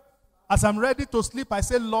 as I'm ready to sleep, I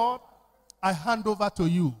say, Lord, I hand over to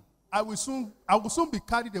you. I will soon be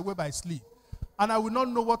carried away by sleep. And I will not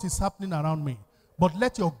know what is happening around me. But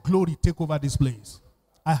let your glory take over this place.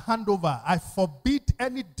 I hand over. I forbid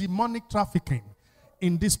any demonic trafficking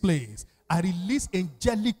in this place. I release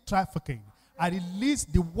angelic trafficking. I release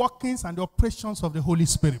the workings and the operations of the Holy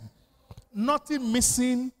Spirit. Nothing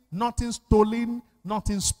missing, nothing stolen,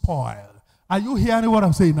 nothing spoiled. Are you hearing what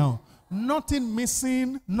I'm saying now? Nothing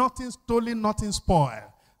missing, nothing stolen, nothing spoiled.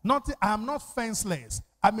 Nothing. I am not fenceless.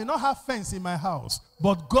 I may not have fence in my house,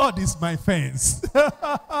 but God is my fence.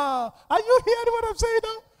 Are you hearing what I'm saying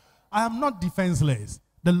now? I am not defenseless.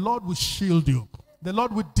 The Lord will shield you. The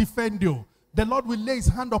Lord will defend you. The Lord will lay his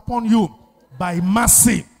hand upon you by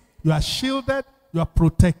mercy. You are shielded. You are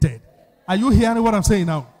protected. Are you hearing what I'm saying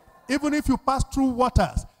now? Even if you pass through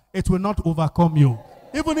waters, it will not overcome you.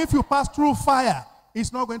 Even if you pass through fire,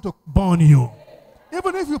 it's not going to burn you.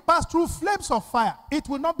 Even if you pass through flames of fire, it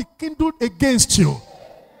will not be kindled against you.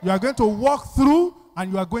 You are going to walk through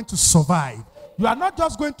and you are going to survive. You are not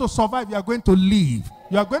just going to survive, you are going to live.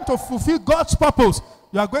 You are going to fulfill God's purpose.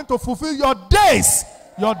 You are going to fulfill your days.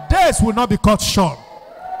 Your days will not be cut short.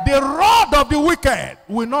 The rod of the wicked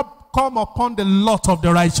will not come upon the lot of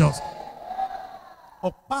the righteous.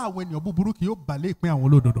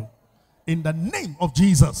 In the name of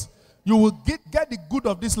Jesus, you will get the good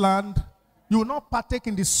of this land. You will not partake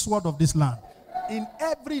in the sword of this land. In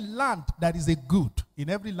every land that is a good, in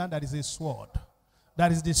every land that is a sword,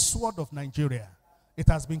 that is the sword of Nigeria. It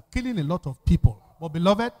has been killing a lot of people. But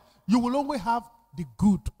beloved, you will always have the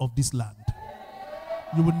good of this land.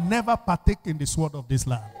 You will never partake in the sword of this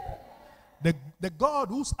land. The God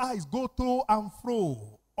whose eyes go through and fro,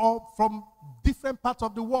 or from different parts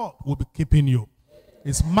of the world, will be keeping you.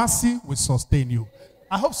 His mercy will sustain you.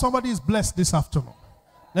 I hope somebody is blessed this afternoon.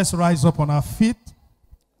 Let's rise up on our feet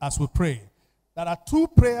as we pray. There are two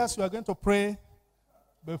prayers we are going to pray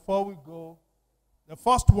before we go. The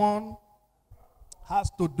first one has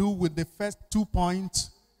to do with the first 2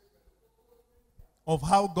 points of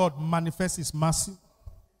how God manifests his mercy.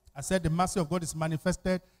 I said the mercy of God is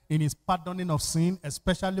manifested in his pardoning of sin,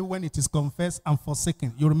 especially when it is confessed and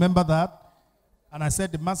forsaken. You remember that? And I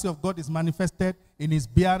said the mercy of God is manifested in his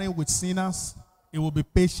bearing with sinners. He will be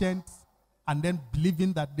patient and then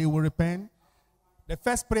believing that they will repent. The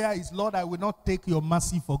first prayer is, Lord, I will not take your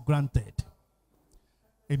mercy for granted.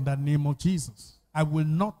 In the name of Jesus. I will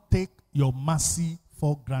not take your mercy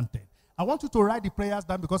for granted. I want you to write the prayers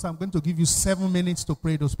down because I'm going to give you 7 minutes to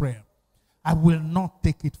pray those prayers. I will not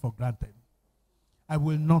take it for granted. I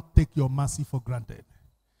will not take your mercy for granted.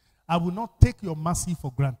 I will not take your mercy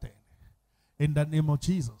for granted. In the name of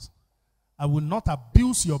Jesus. I will not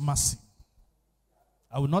abuse your mercy.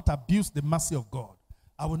 I will not abuse the mercy of God.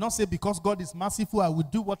 I will not say because God is merciful, I will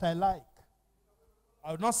do what I like.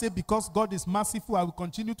 I will not say because God is merciful, I will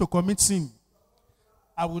continue to commit sin.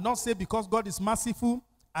 I will not say because God is merciful,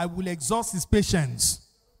 I will exhaust his patience.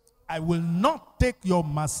 I will not take your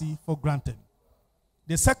mercy for granted.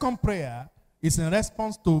 The second prayer is in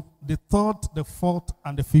response to the third, the fourth,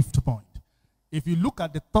 and the fifth point. If you look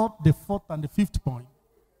at the third, the fourth, and the fifth point,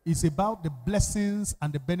 is about the blessings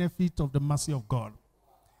and the benefit of the mercy of God.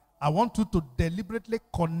 I want you to deliberately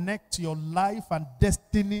connect your life and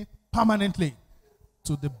destiny permanently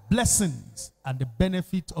to the blessings and the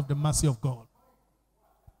benefit of the mercy of God.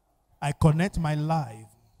 I connect my life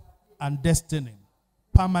and destiny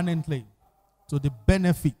permanently to the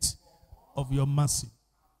benefit of your mercy.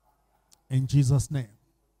 In Jesus' name.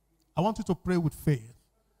 I want you to pray with faith.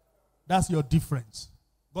 That's your difference.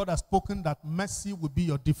 God has spoken that mercy will be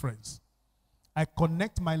your difference. I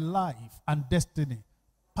connect my life and destiny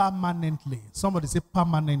permanently. Somebody say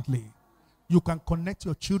permanently. You can connect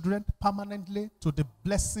your children permanently to the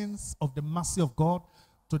blessings of the mercy of God,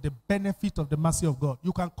 to the benefit of the mercy of God.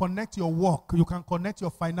 You can connect your work. You can connect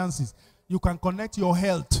your finances. You can connect your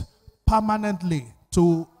health permanently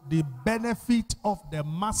to the benefit of the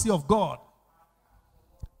mercy of God.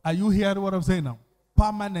 Are you hearing what I'm saying now?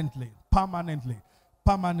 Permanently, permanently,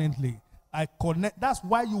 permanently. I connect. That's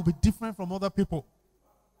why you'll be different from other people.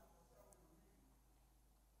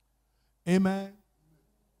 Amen.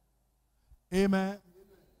 Amen.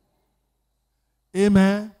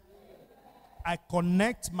 Amen. I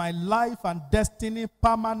connect my life and destiny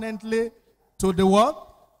permanently to the what?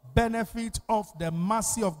 Benefit of the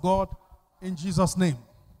mercy of God in Jesus' name.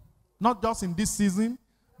 Not just in this season,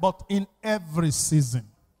 but in every season.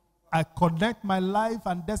 I connect my life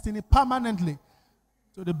and destiny permanently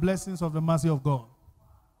to the blessings of the mercy of God.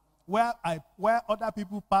 Where other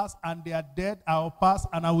people pass and they are dead, I will pass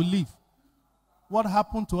and I will live. What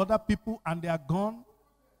happened to other people and they are gone,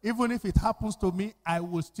 even if it happens to me, I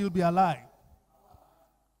will still be alive.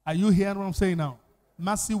 Are you hearing what I'm saying now?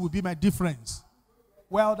 Mercy will be my difference.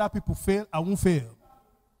 Where other people fail, I won't fail.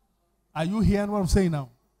 Are you hearing what I'm saying now?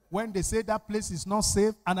 When they say that place is not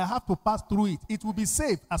safe and I have to pass through it, it will be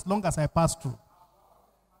safe as long as I pass through.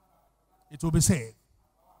 It will be safe.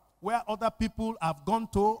 Where other people have gone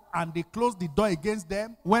to and they close the door against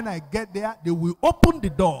them, when I get there, they will open the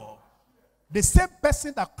door. The same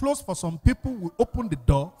person that closed for some people will open the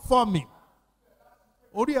door for me.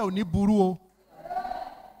 I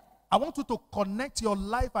want you to connect your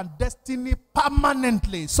life and destiny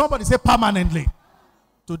permanently. Somebody say permanently.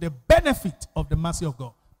 To the benefit of the mercy of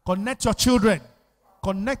God. Connect your children.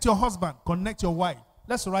 Connect your husband. Connect your wife.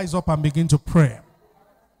 Let's rise up and begin to pray.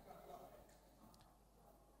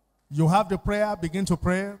 You have the prayer. Begin to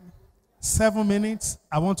pray. 7 minutes.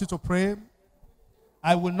 I want you to pray.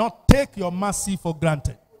 I will not take your mercy for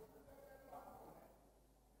granted.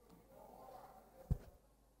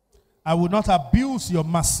 I will not abuse your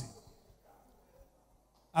mercy.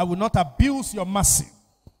 I will not abuse your mercy.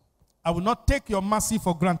 I will not take your mercy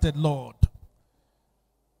for granted, Lord.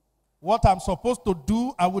 What I'm supposed to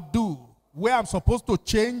do, I will do. Where I'm supposed to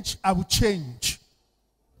change, I will change.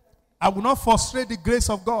 I will not frustrate the grace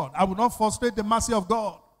of God. I will not frustrate the mercy of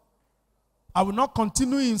God. I will not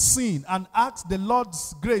continue in sin and ask the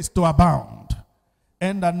Lord's grace to abound.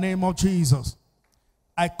 In the name of Jesus,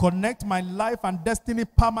 I connect my life and destiny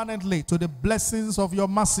permanently to the blessings of your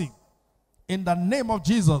mercy. In the name of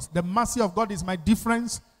Jesus, the mercy of God is my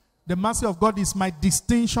difference. The mercy of God is my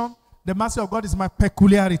distinction. The mercy of God is my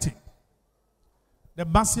peculiarity. The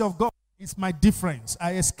mercy of God is my difference.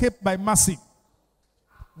 I escape by mercy.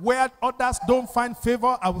 Where others don't find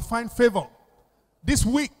favor, I will find favor. This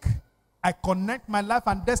week, I connect my life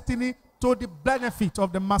and destiny to the benefit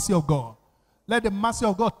of the mercy of God. Let the mercy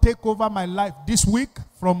of God take over my life this week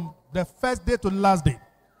from the first day to the last day.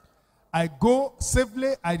 I go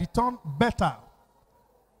safely, I return better.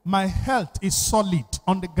 My health is solid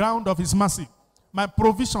on the ground of his mercy. My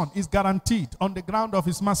provision is guaranteed on the ground of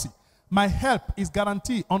his mercy. My help is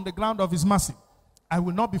guaranteed on the ground of his mercy. I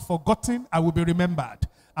will not be forgotten, I will be remembered.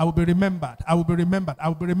 I will be remembered. I will be remembered. I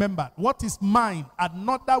will be remembered. What is mine,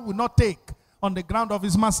 another will not take on the ground of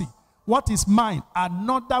his mercy. What is mine,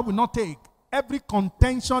 another will not take. Every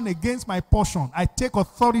contention against my portion, I take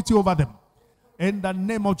authority over them. In the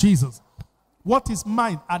name of Jesus. What is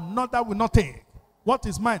mine, another will not take. What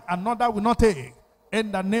is mine, another will not take.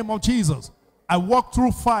 In the name of Jesus. I walk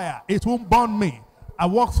through fire, it won't burn me. I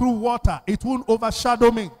walk through water, it won't overshadow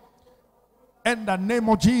me. In the name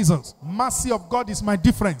of Jesus. Mercy of God is my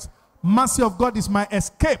difference. Mercy of God is my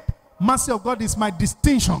escape. Mercy of God is my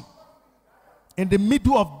distinction. In the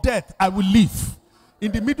middle of death, I will live.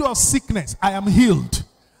 In the middle of sickness, I am healed.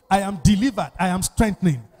 I am delivered. I am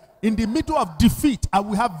strengthening. In the middle of defeat, I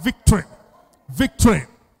will have victory. Victory.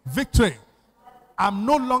 Victory. I'm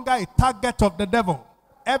no longer a target of the devil.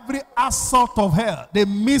 Every assault of hell, they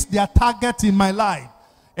miss their target in my life.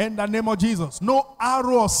 In the name of Jesus. No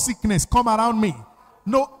arrow of sickness come around me.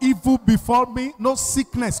 No evil before me. No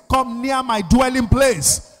sickness come near my dwelling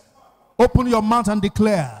place. Open your mouth and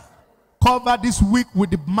declare. Cover this week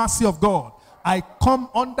with the mercy of God. I come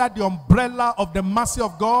under the umbrella of the mercy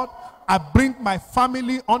of God. I bring my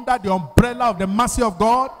family under the umbrella of the mercy of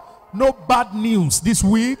God. No bad news this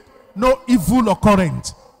week. No evil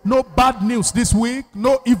occurrence. No bad news this week.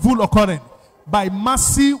 No evil occurrence. By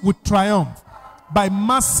mercy we triumph. By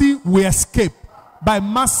mercy we escape. By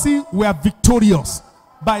mercy we are victorious.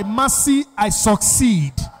 By mercy I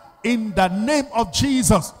succeed. In the name of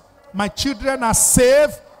Jesus, my children are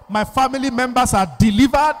saved. My family members are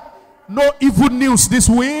delivered. No evil news this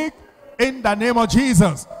week. In the name of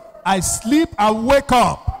Jesus, I sleep, I wake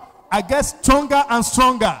up. I get stronger and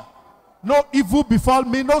stronger. No evil befall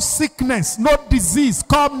me, no sickness, no disease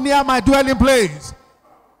come near my dwelling place.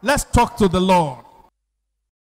 Let's talk to the Lord.